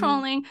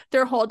controlling,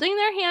 they're holding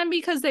their hand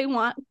because they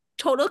want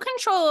total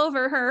control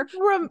over her.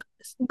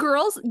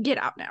 Girls, get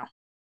out now.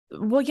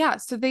 Well, yeah.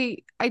 So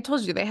I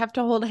told you, they have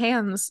to hold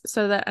hands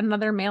so that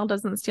another male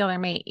doesn't steal their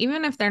mate.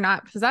 Even if they're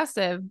not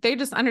possessive, they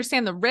just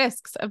understand the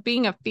risks of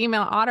being a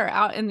female otter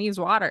out in these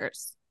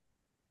waters.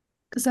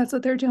 Because that's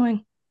what they're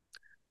doing.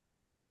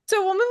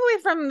 So we'll move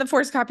away from the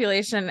forced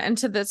copulation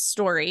into this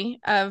story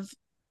of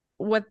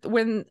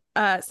when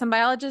some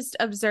biologists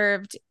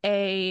observed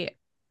a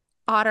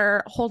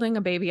otter holding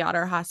a baby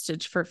otter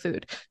hostage for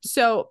food.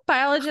 So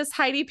biologists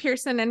Heidi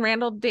Pearson and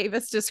Randall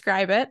Davis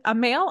describe it. A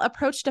male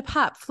approached a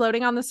pup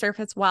floating on the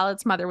surface while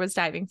its mother was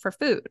diving for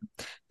food.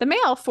 The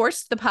male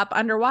forced the pup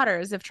underwater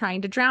as if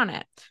trying to drown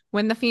it.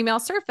 When the female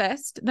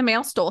surfaced, the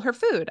male stole her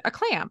food, a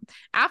clam,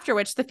 after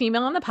which the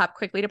female and the pup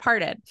quickly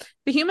departed.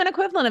 The human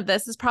equivalent of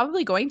this is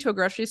probably going to a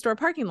grocery store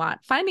parking lot,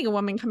 finding a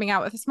woman coming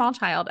out with a small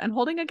child and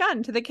holding a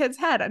gun to the kid's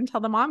head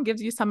until the mom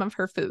gives you some of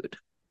her food.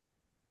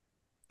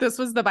 This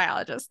was the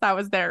biologist. That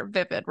was their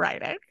vivid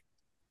writing.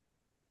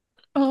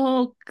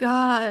 Oh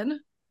God.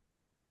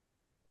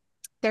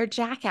 They're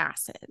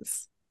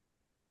jackasses.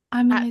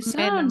 I mean, they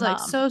sound like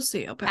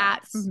sociopaths.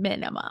 At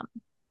minimum.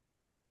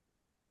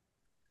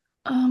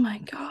 Oh my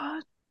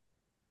God.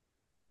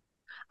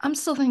 I'm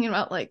still thinking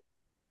about like,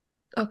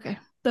 okay,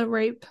 the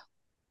rape.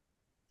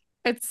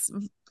 It's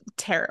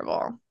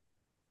terrible.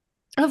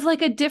 Of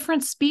like a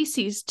different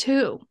species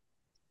too.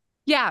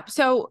 Yeah.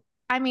 So,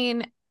 I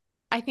mean,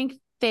 I think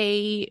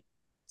they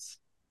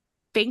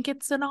think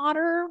it's an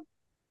otter.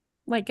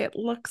 Like it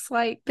looks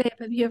like. Babe,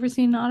 have you ever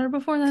seen an otter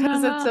before?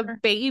 Because it's a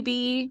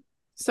baby,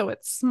 so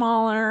it's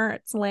smaller.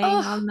 It's laying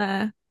on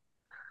the.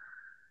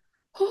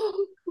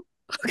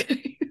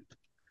 Okay.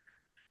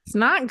 It's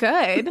not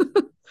good.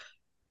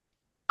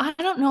 I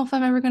don't know if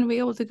I'm ever going to be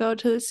able to go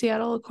to the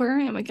Seattle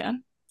Aquarium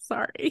again.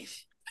 Sorry.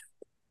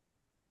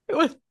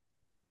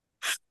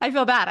 I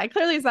feel bad. I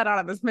clearly set out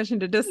on this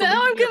mission to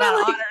disillusion you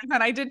about otters,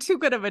 and I did too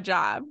good of a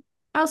job.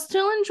 I'll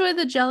still enjoy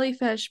the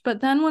jellyfish,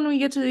 but then when we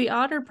get to the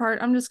otter part,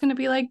 I'm just gonna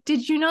be like,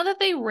 did you know that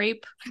they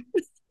rape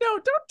No,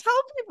 don't tell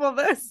people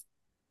this.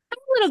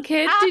 little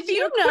kid? At Did the you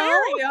know?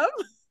 aquarium.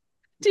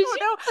 Did Oh you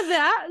no. know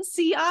that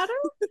sea otter?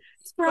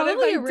 It's What have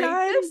probably I a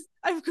done? rapist.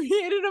 I've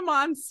created a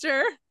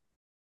monster.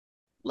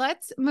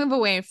 Let's move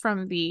away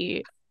from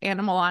the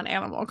animal on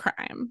animal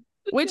crime,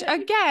 which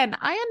Okay. again,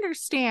 I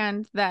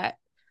understand that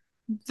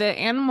the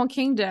animal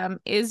kingdom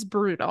is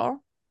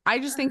brutal. I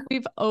just think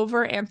we've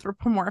over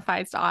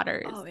anthropomorphized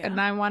otters. Oh yeah.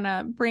 And I want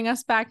to bring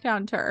us back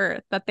down to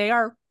earth that they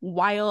are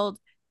wild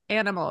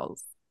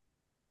animals.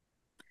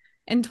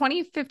 In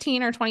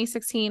 2015 or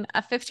 2016,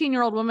 a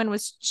 15-year-old woman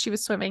was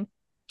swimming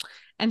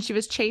and she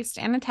was chased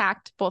and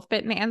attacked, both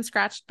bitten and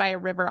scratched by a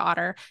river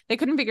otter. They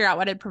couldn't figure out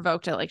what had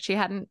provoked it. Like she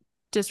hadn't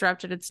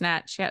disrupted its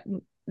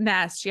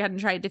nest. She hadn't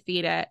tried to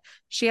feed it.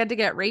 She had to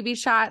get rabies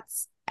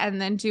shots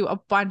and then do a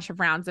bunch of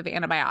rounds of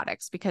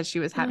antibiotics because she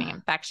was having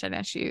infection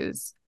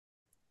issues.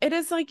 It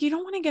is like you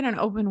don't want to get an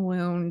open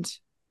wound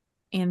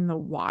in the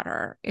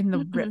water, in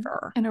the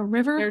river. In a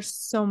river? There's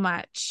so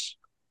much.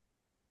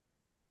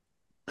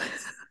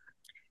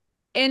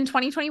 In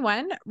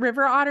 2021,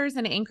 river otters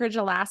in Anchorage,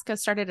 Alaska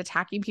started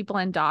attacking people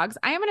and dogs.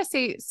 I am going to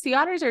say sea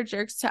otters are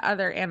jerks to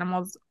other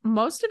animals.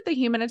 Most of the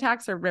human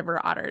attacks are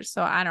river otters,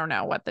 so I don't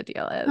know what the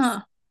deal is.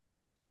 Huh.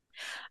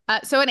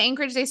 So in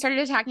Anchorage, they started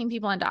attacking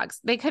people and dogs.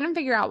 They couldn't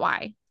figure out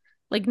why.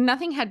 Like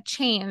nothing had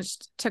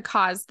changed to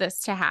cause this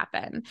to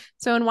happen.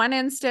 So in one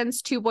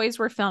instance, two boys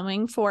were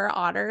filming for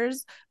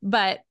otters,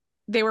 but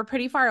they were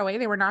pretty far away.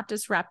 They were not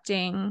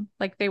disrupting,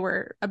 like they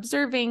were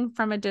observing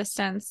from a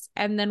distance.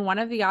 And then one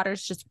of the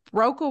otters just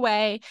broke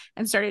away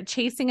and started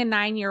chasing a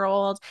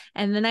 9-year-old.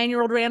 And the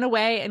 9-year-old ran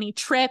away and he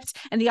tripped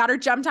and the otter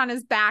jumped on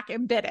his back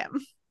and bit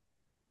him.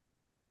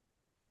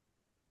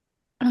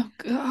 Oh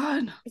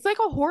God. It's like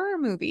a horror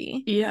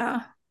movie.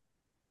 Yeah.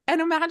 And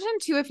imagine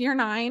too, if you're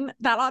 9,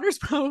 that otter's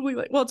probably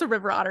like, well, it's a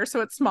river otter, so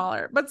it's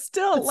smaller, but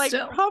still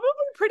probably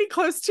pretty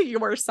close to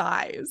your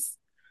size.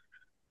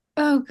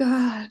 Oh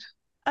God.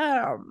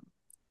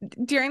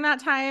 During that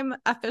time,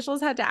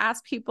 officials had to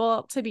ask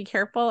people to be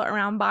careful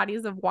around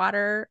bodies of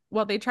water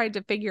while they tried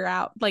to figure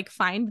out, like,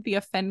 find the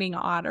offending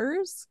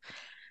otters.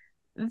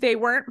 They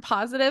weren't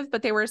positive,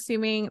 but they were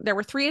assuming there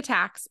were 3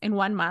 attacks in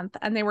 1 month,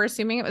 and they were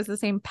assuming it was the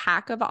same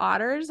pack of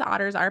otters.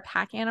 Otters are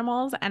pack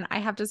animals. And I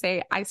have to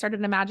say, I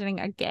started imagining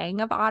a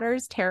gang of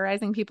otters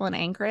terrorizing people in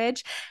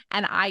Anchorage.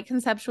 And I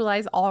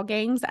conceptualize all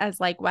gangs as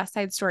like West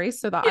Side Stories.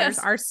 So the otters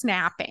are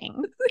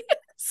snapping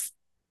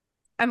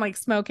and like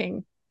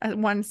smoking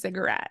one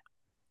cigarette.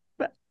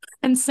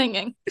 And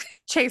singing.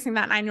 Chasing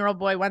that 9-year-old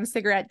boy, one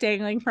cigarette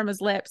dangling from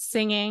his lips,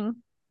 singing.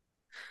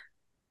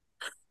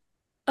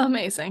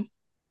 Amazing.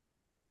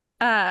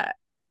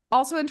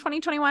 Also in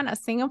 2021, a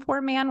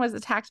Singapore man was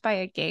attacked by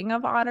a gang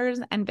of otters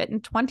and bitten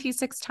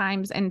 26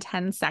 times in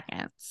 10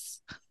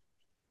 seconds.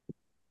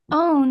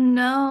 Oh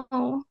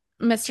no.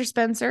 Mr.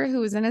 Spencer,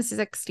 who was in his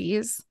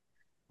 60s,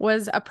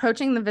 was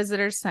approaching the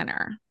visitor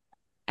center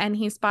and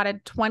he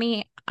spotted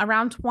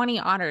around 20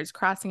 otters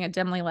crossing a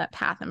dimly lit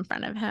path in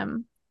front of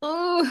him.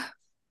 Oh.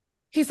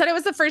 He said it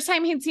was the first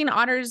time he'd seen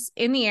otters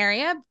in the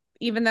area,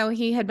 even though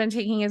he had been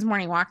taking his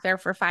morning walk there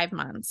for 5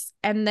 months.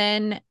 And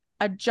then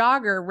a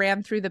jogger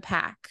ran through the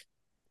pack,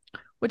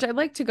 which I'd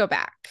like to go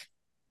back.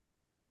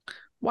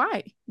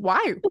 Why?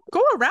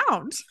 Go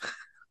around.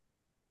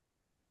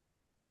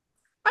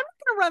 I'm not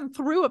going to run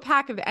through a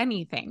pack of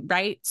anything,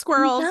 right?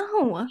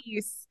 Squirrels,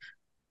 geese,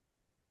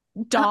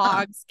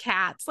 dogs,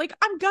 cats. Like,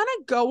 I'm going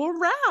to go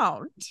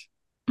around.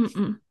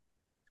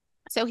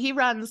 So he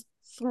runs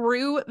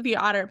through the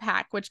otter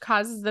pack, which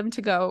causes them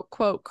to go,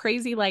 quote,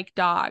 crazy like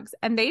dogs.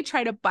 And they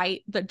try to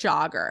bite the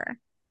jogger.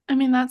 I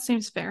mean, that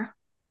seems fair.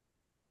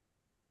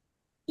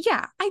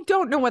 Yeah, I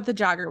don't know what the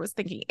jogger was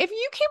thinking. If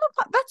you came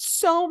upon, that's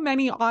so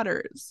many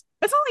otters.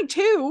 It's only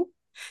 2.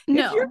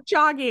 No. If you're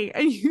jogging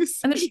and you see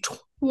and there's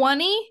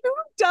 20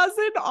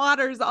 dozen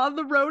otters on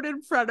the road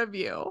in front of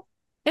you.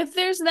 If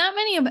there's that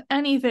many of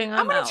anything,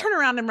 I'm going to turn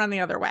around and run the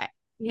other way.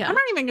 Yeah. I'm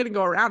not even going to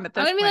go around at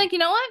this I'm going to be like, you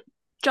know what?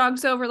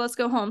 Jog's over. Let's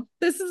go home.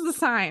 This is the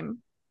sign.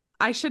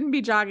 I shouldn't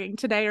be jogging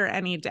today or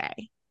any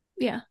day.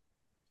 Yeah.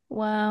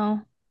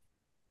 Wow.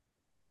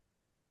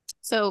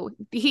 So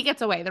he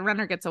gets away. The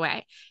runner gets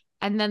away.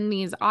 And then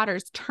these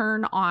otters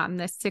turn on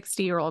this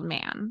 60-year-old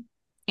man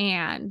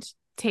and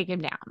take him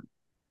down.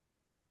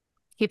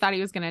 He thought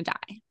he was going to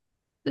die.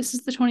 This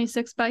is the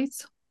 26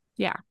 bites?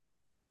 Yeah.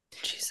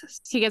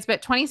 Jesus. He gets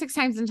bit 26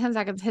 times in 10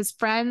 seconds. His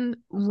friend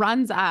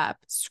runs up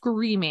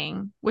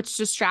screaming, which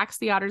distracts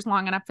the otters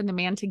long enough for the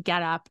man to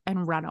get up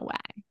and run away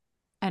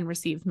and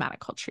receive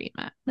medical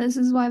treatment. This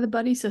is why the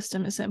buddy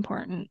system is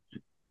important.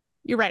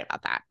 You're right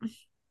about that.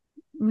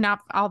 Not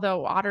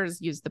although otters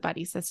use the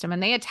buddy system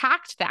and they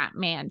attacked that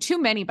man. Too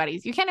many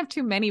buddies. You can't have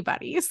too many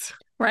buddies.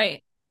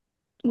 Right.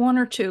 1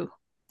 or 2.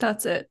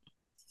 That's it.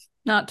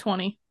 Not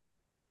 20.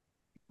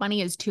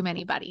 20 is too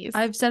many buddies.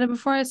 I've said it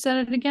before. I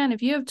said it again.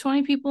 If you have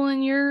 20 people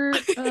in your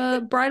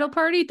bridal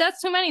party,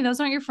 that's too many. Those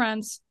aren't your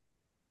friends.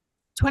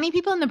 20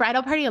 people in the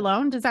bridal party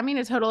alone? Does that mean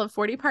a total of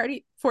 40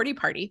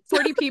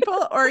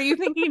 people? Or are you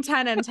thinking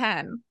 10 and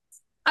 10?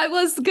 I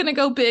was gonna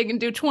go big and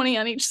do 20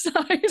 on each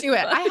side. Do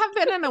it. I have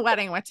been in a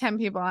wedding with 10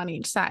 people on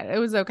each side. It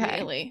was okay.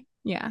 Really?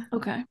 Yeah.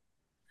 Okay.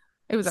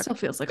 It was Still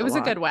feels like it was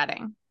lot. a good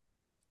wedding.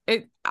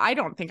 I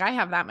don't think I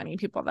have that many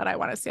people that I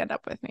want to stand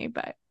up with me,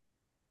 but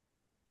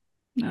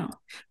no.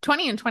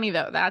 20 and 20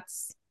 though,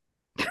 that's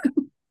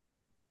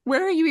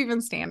where are you even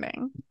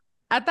standing?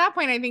 At that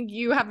point, I think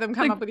you have them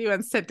come up with you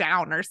and sit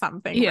down or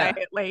something,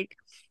 right? Like,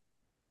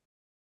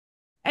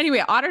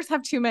 anyway, otters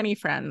have too many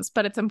friends,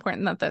 but it's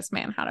important that this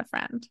man had a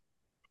friend.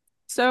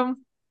 So,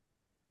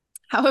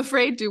 how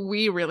afraid do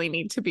we really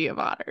need to be of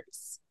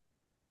otters?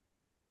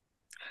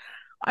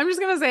 I'm just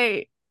going to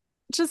say,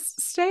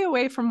 just stay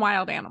away from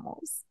wild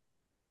animals.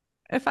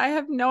 If I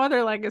have no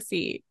other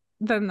legacy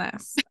than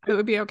this, it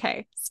would be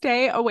okay.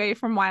 Stay away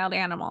from wild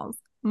animals.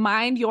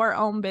 Mind your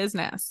own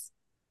business.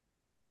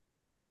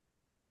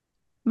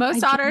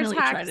 Most otters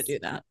try to do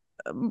that.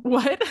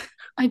 What?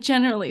 I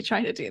generally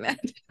try to do that.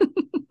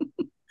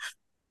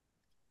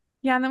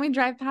 Yeah, and then we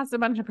drive past a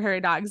bunch of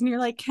prairie dogs and you're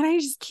like, can I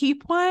just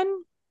keep one?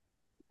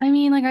 I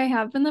mean, like, I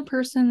have been the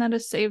person that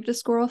has saved a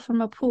squirrel from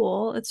a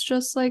pool. It's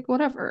just like,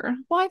 whatever.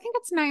 Well, I think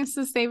it's nice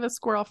to save a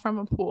squirrel from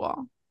a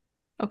pool.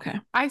 Okay.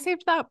 I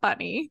saved that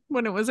bunny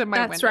when it was in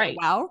my window right.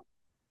 well.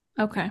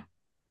 Okay.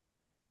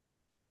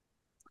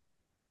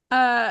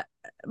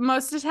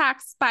 Most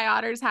attacks by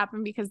otters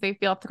happen because they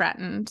feel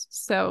threatened.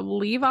 So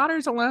leave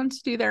otters alone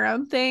to do their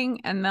own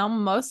thing, and they'll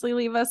mostly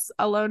leave us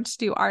alone to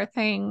do our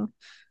thing.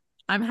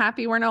 I'm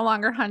happy we're no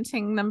longer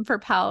hunting them for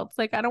pelts.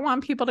 Like, I don't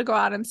want people to go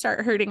out and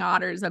start hurting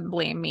otters and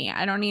blame me.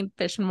 I don't need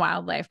Fish and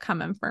Wildlife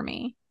coming for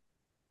me.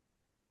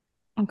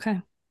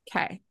 Okay.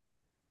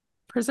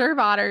 Preserve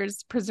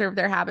otters, preserve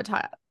their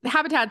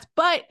habitats.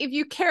 But if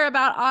you care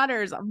about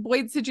otters,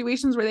 avoid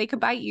situations where they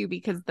could bite you,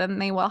 because then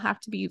they will have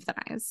to be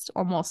euthanized,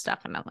 almost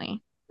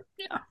definitely.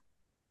 Yeah.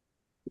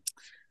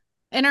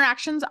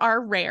 Interactions are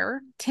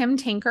rare. Tim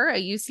Tinker,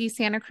 a UC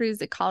Santa Cruz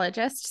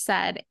ecologist,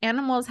 said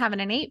animals have an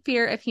innate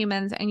fear of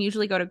humans and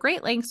usually go to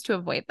great lengths to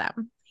avoid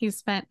them. He's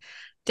spent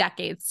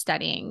decades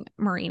studying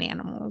marine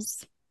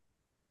animals.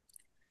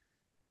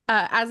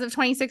 As of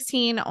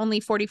 2016, only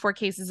 44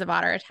 cases of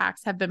otter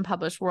attacks have been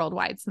published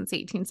worldwide since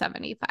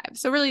 1875.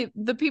 So really,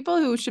 the people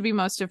who should be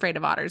most afraid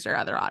of otters are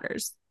other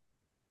otters.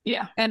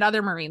 Yeah. And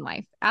other marine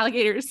life.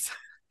 Alligators,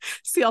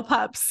 seal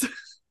pups,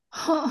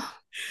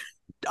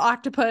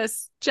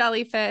 octopus,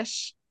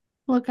 jellyfish.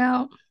 Look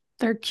out.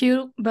 They're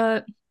cute,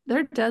 but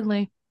they're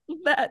deadly.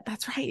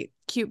 That's right.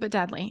 Cute but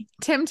deadly.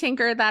 Tim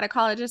Tinker, that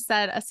ecologist,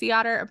 said a sea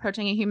otter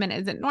approaching a human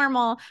isn't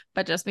normal,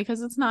 but just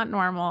because it's not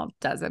normal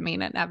doesn't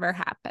mean it never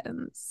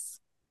happens.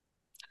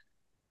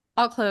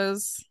 I'll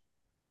close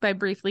by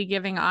briefly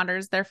giving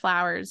otters their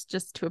flowers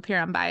just to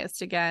appear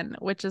unbiased again,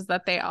 which is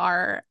that they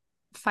are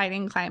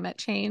fighting climate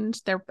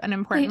change. They're an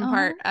important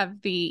part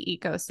of the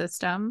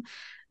ecosystem.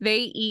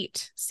 They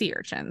eat sea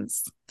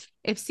urchins.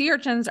 If sea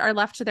urchins are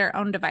left to their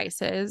own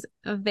devices,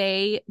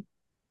 they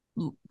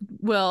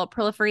will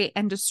proliferate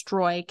and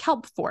destroy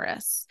kelp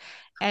forests.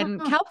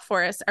 And kelp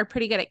forests are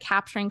pretty good at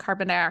capturing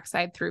carbon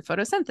dioxide through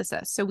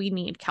photosynthesis. So we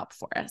need kelp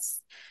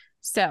forests.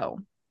 So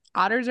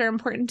otters are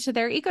important to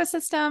their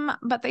ecosystem,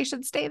 but they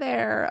should stay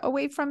there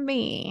away from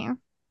me.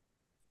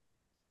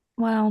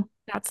 Wow.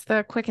 That's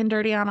the quick and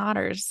dirty on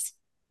otters.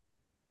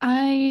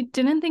 I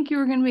didn't think you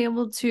were going to be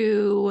able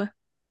to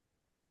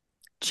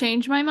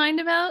change my mind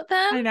about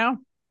them. I know.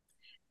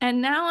 And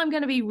now I'm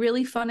going to be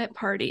really fun at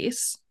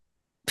parties.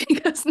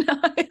 Because now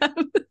I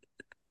have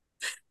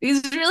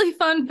these really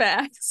fun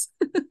facts.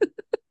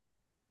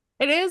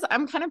 It is.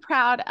 I'm kind of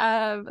proud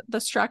of the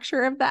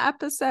structure of the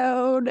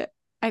episode.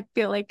 I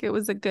feel like it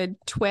was a good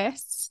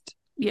twist.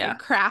 Yeah. It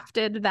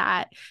crafted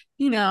that,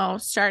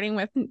 starting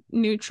with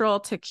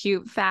neutral to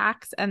cute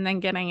facts and then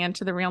getting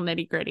into the real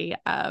nitty gritty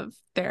of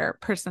their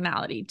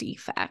personality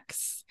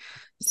defects.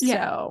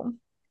 Yeah. So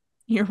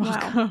you're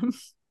welcome.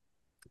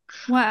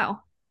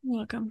 Wow. You're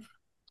welcome.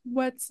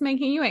 What's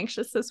making you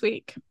anxious this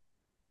week?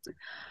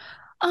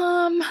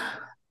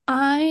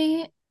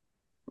 I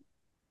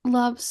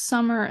love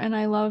summer and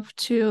I love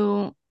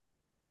to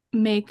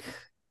make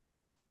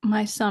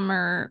my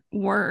summer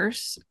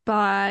worse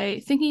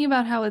by thinking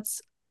about how it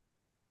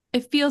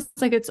feels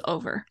like it's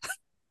over.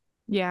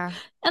 Yeah.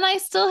 And I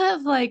still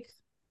have like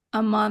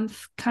a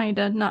month, kind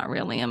of, not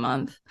really a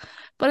month,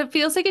 but it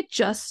feels like it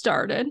just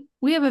started.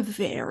 We have a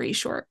very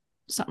short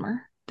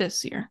summer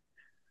this year.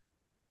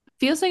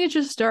 Feels like it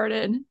just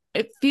started.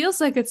 It feels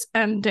like it's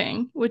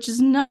ending, which is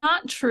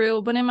not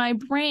true, but in my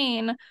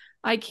brain,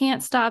 I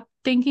can't stop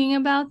thinking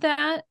about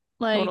that.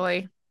 Like,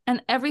 totally.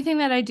 And everything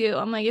that I do,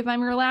 I'm like, if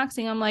I'm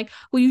relaxing, I'm like,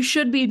 well, you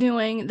should be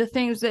doing the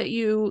things that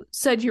you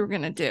said you were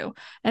going to do.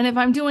 And if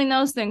I'm doing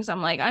those things,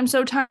 I'm like, I'm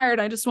so tired.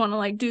 I just want to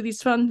like do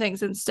these fun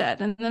things instead.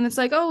 And then it's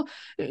like, oh,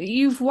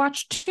 you've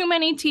watched too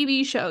many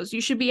TV shows. You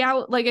should be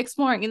out like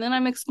exploring. And then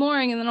I'm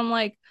exploring. And then I'm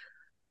like,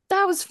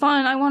 that was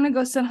fun. I want to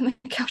go sit on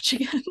the couch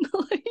again.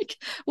 Like,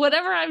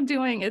 whatever I'm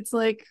doing, it's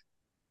like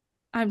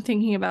I'm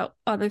thinking about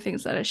other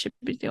things that I should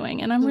be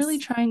doing. And I'm really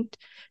trying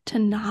to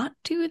not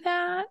do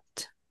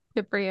that.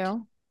 Good for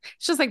you.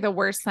 It's just like the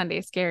worst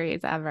Sunday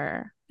scaries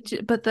ever.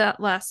 But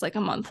that lasts like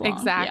a month long.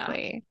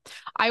 Exactly. Yeah.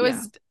 I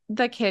was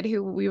the kid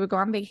who we would go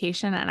on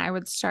vacation and I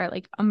would start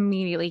like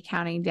immediately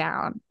counting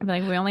down. I'm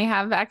like, we only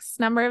have X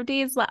number of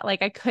days left.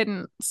 Like I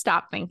couldn't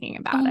stop thinking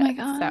about it. Oh my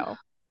God. So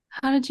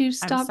how did you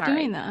stop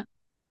doing that?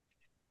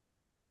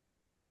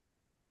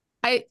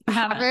 I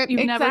haven't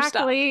You've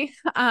exactly.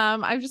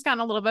 I've just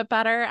gotten a little bit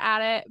better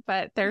at it,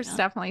 but there's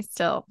definitely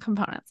still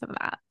components of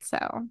that.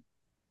 So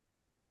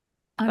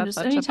I'm just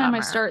anytime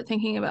I start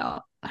thinking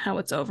about how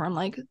it's over, I'm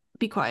like,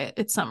 be quiet.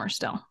 It's summer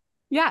still.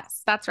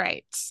 Yes, that's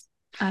right.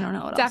 I don't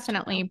know what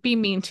definitely be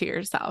mean to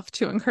yourself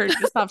to encourage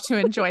yourself to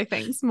enjoy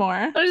things more.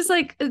 I'm just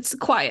like, it's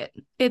quiet.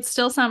 It's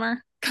still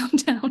summer. Calm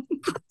down.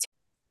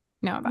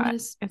 No,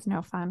 it's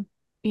no fun.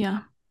 Yeah.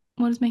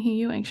 What is making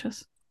you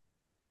anxious?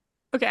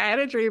 Okay, I had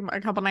a dream a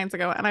couple nights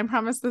ago, and I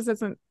promise this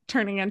isn't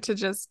turning into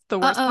just the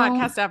worst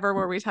podcast ever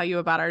where we tell you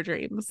about our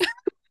dreams.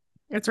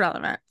 It's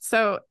relevant.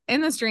 So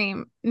in this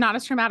dream, not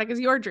as traumatic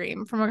as your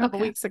dream from a couple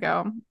weeks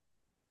ago,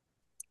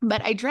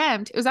 but I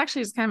dreamt, it was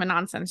actually just kind of a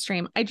nonsense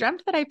dream. I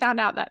dreamt that I found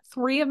out that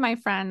 3 of my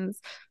friends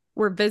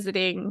were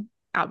visiting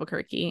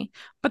Albuquerque.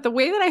 But the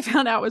way that I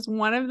found out was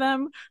one of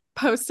them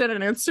posted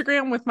an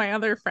Instagram with my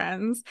other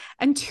friends,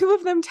 and 2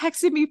 of them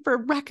texted me for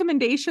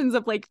recommendations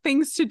of like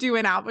things to do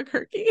in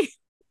Albuquerque.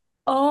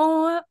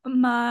 Oh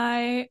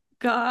my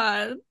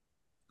God.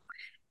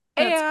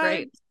 That's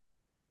great.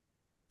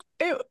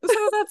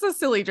 So that's a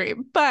silly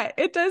dream, but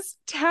it does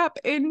tap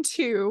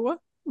into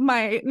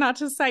my, not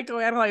to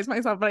psychoanalyze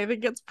myself, but I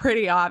think it's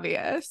pretty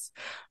obvious,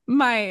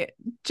 my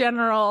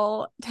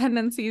general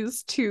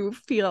tendencies to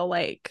feel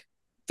like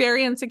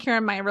very insecure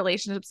in my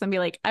relationships and be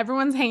like,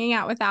 everyone's hanging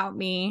out without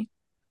me.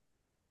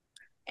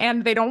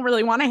 And they don't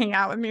really want to hang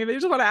out with me. They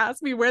just want to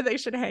ask me where they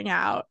should hang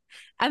out.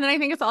 And then I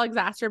think it's all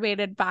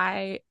exacerbated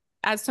by,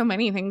 as so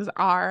many things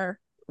are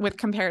with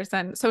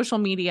comparison, social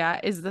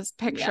media is this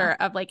picture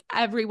of like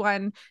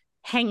everyone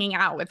hanging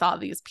out with all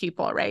these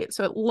people, right?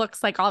 So it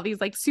looks like all these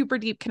like super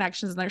deep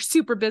connections and they're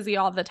super busy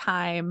all the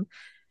time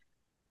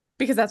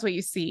because that's what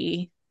you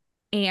see.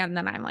 And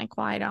then I'm like,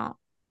 well, I don't,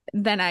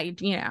 then I,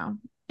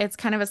 it's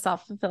kind of a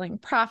self-fulfilling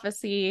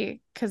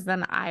prophecy because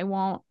then I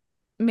won't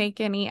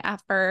make any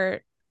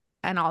effort.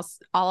 And I'll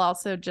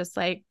also just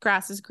like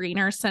grass is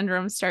greener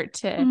syndrome start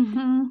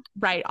to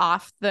write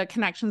off the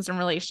connections and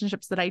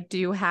relationships that I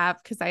do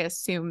have because I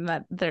assume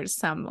that there's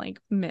some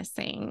like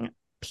missing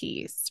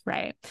piece,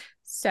 right?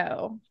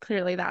 So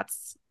clearly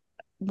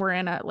we're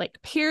in a like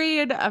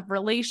period of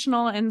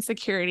relational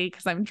insecurity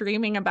because I'm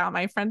dreaming about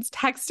my friends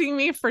texting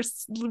me for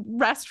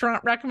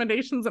restaurant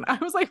recommendations. And I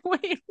was like,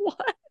 wait,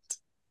 what?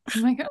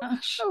 Oh my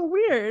gosh. So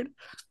weird.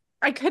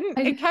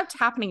 It kept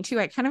happening too.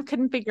 I kind of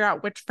couldn't figure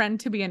out which friend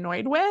to be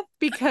annoyed with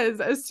because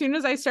as soon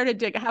as I started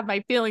to have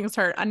my feelings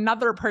hurt,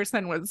 another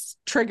person was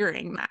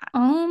triggering that.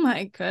 Oh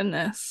my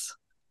goodness.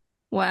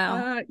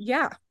 Wow.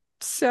 Yeah.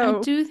 So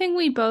I do think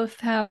we both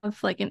have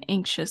like an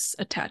anxious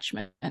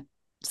attachment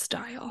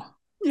style.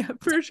 Yeah,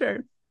 for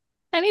sure.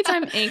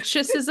 Anytime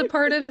anxious is a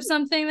part of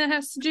something that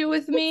has to do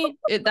with me,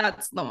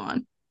 that's the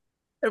one.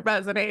 It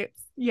resonates.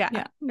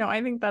 Yeah. No,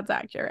 I think that's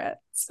accurate.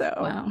 So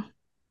wow.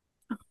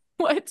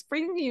 What's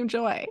bringing you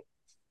joy?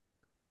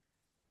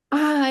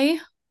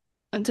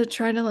 To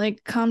try to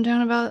like calm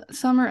down about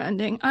summer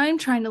ending, I'm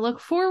trying to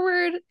look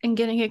forward and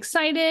getting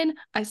excited.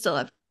 I still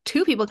have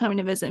 2 people coming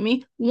to visit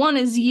me. One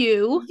is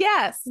you.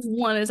 Yes.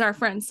 One is our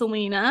friend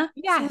Selena.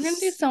 Yes. So we're going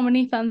to do so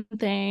many fun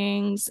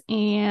things.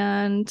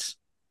 And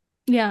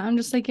yeah, I'm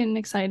just like getting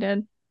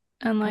excited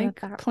and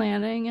like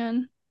planning.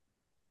 And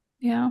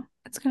yeah,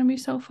 it's going to be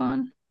so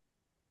fun.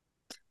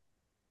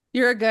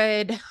 You're a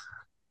good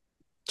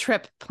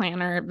trip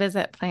planner,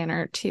 visit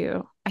planner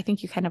too. I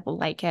think you kind of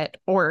like it,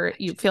 or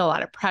you feel a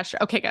lot of pressure.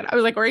 Okay, good. I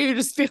was like, or you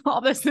just feel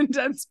all this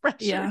intense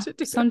pressure to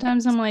do.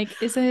 Sometimes I'm like,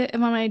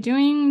 am I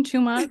doing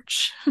too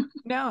much?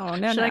 No.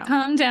 Should I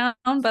calm down?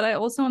 But I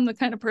also am the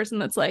kind of person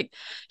that's like,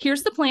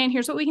 here's the plan,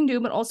 here's what we can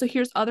do, but also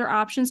here's other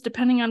options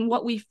depending on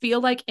what we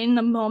feel like in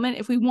the moment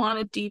if we want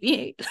to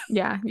deviate.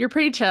 Yeah, you're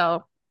pretty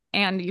chill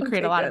and you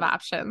create a lot of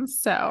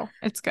options. So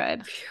it's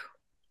good.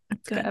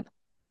 It's good.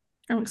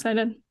 I'm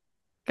excited.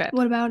 Good.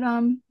 What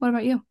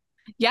about you?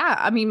 Yeah,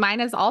 I mean, mine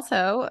is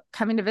also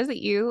coming to visit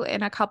you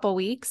in a couple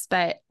weeks,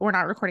 but we're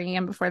not recording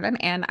again before then,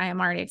 and I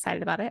am already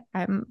excited about it.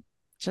 I'm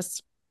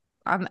just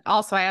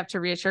also I have to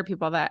reassure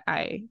people that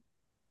I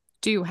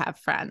do have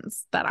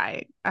friends that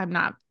I'm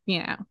not,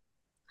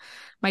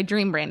 my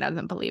dream brain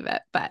doesn't believe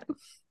it, but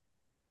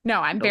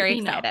no, I'm very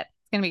excited.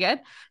 It's gonna be good.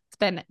 It's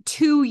been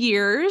 2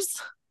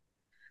 years,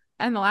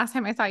 and the last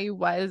time I saw you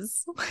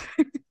was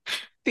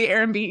the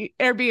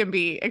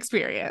Airbnb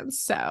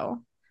experience.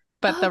 So.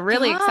 But the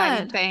really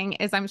exciting thing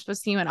is I'm supposed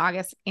to see you in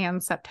August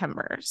and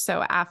September.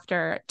 So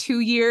after 2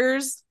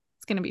 years,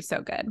 it's going to be so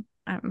good.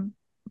 I'm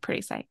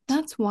pretty psyched.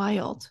 That's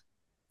wild.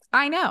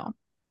 I know.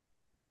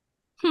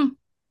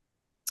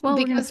 Well,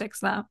 we're gonna Because fix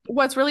that.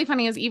 what's really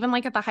funny is even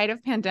like at the height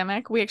of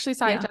pandemic, we actually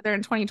saw each Yeah. other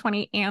in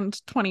 2020 and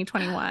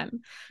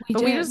 2021. We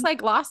But we did. just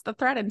like lost the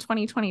thread in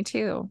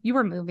 2022. You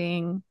were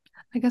moving.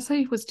 I guess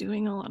I was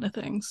doing a lot of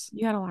things.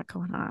 You had a lot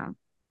going on.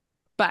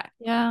 But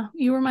Yeah,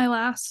 you were my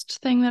last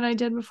thing that I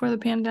did before the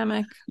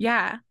pandemic.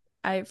 yeah,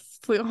 I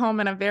flew home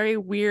in a very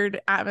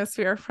weird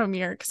atmosphere from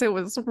your, because it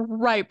was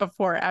right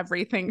before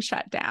everything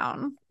shut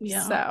down.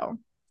 Yeah. So,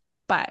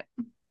 but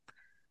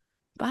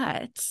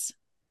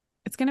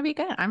it's gonna be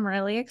good. I'm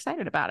really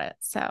excited about it.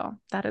 So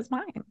that is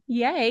mine.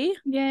 Yay.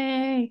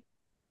 Yay.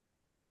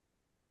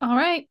 All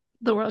right.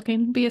 The world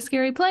can be a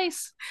scary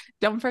place.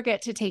 Don't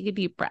forget to take a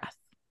deep breath.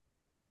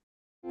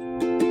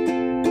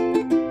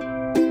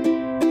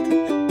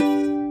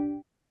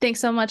 Thanks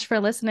so much for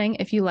listening.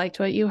 If you liked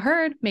what you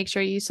heard, make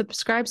sure you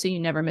subscribe so you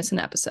never miss an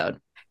episode.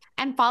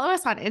 And follow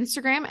us on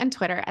Instagram and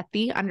Twitter at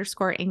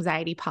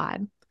 _anxiety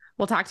pod.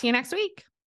 We'll talk to you next week.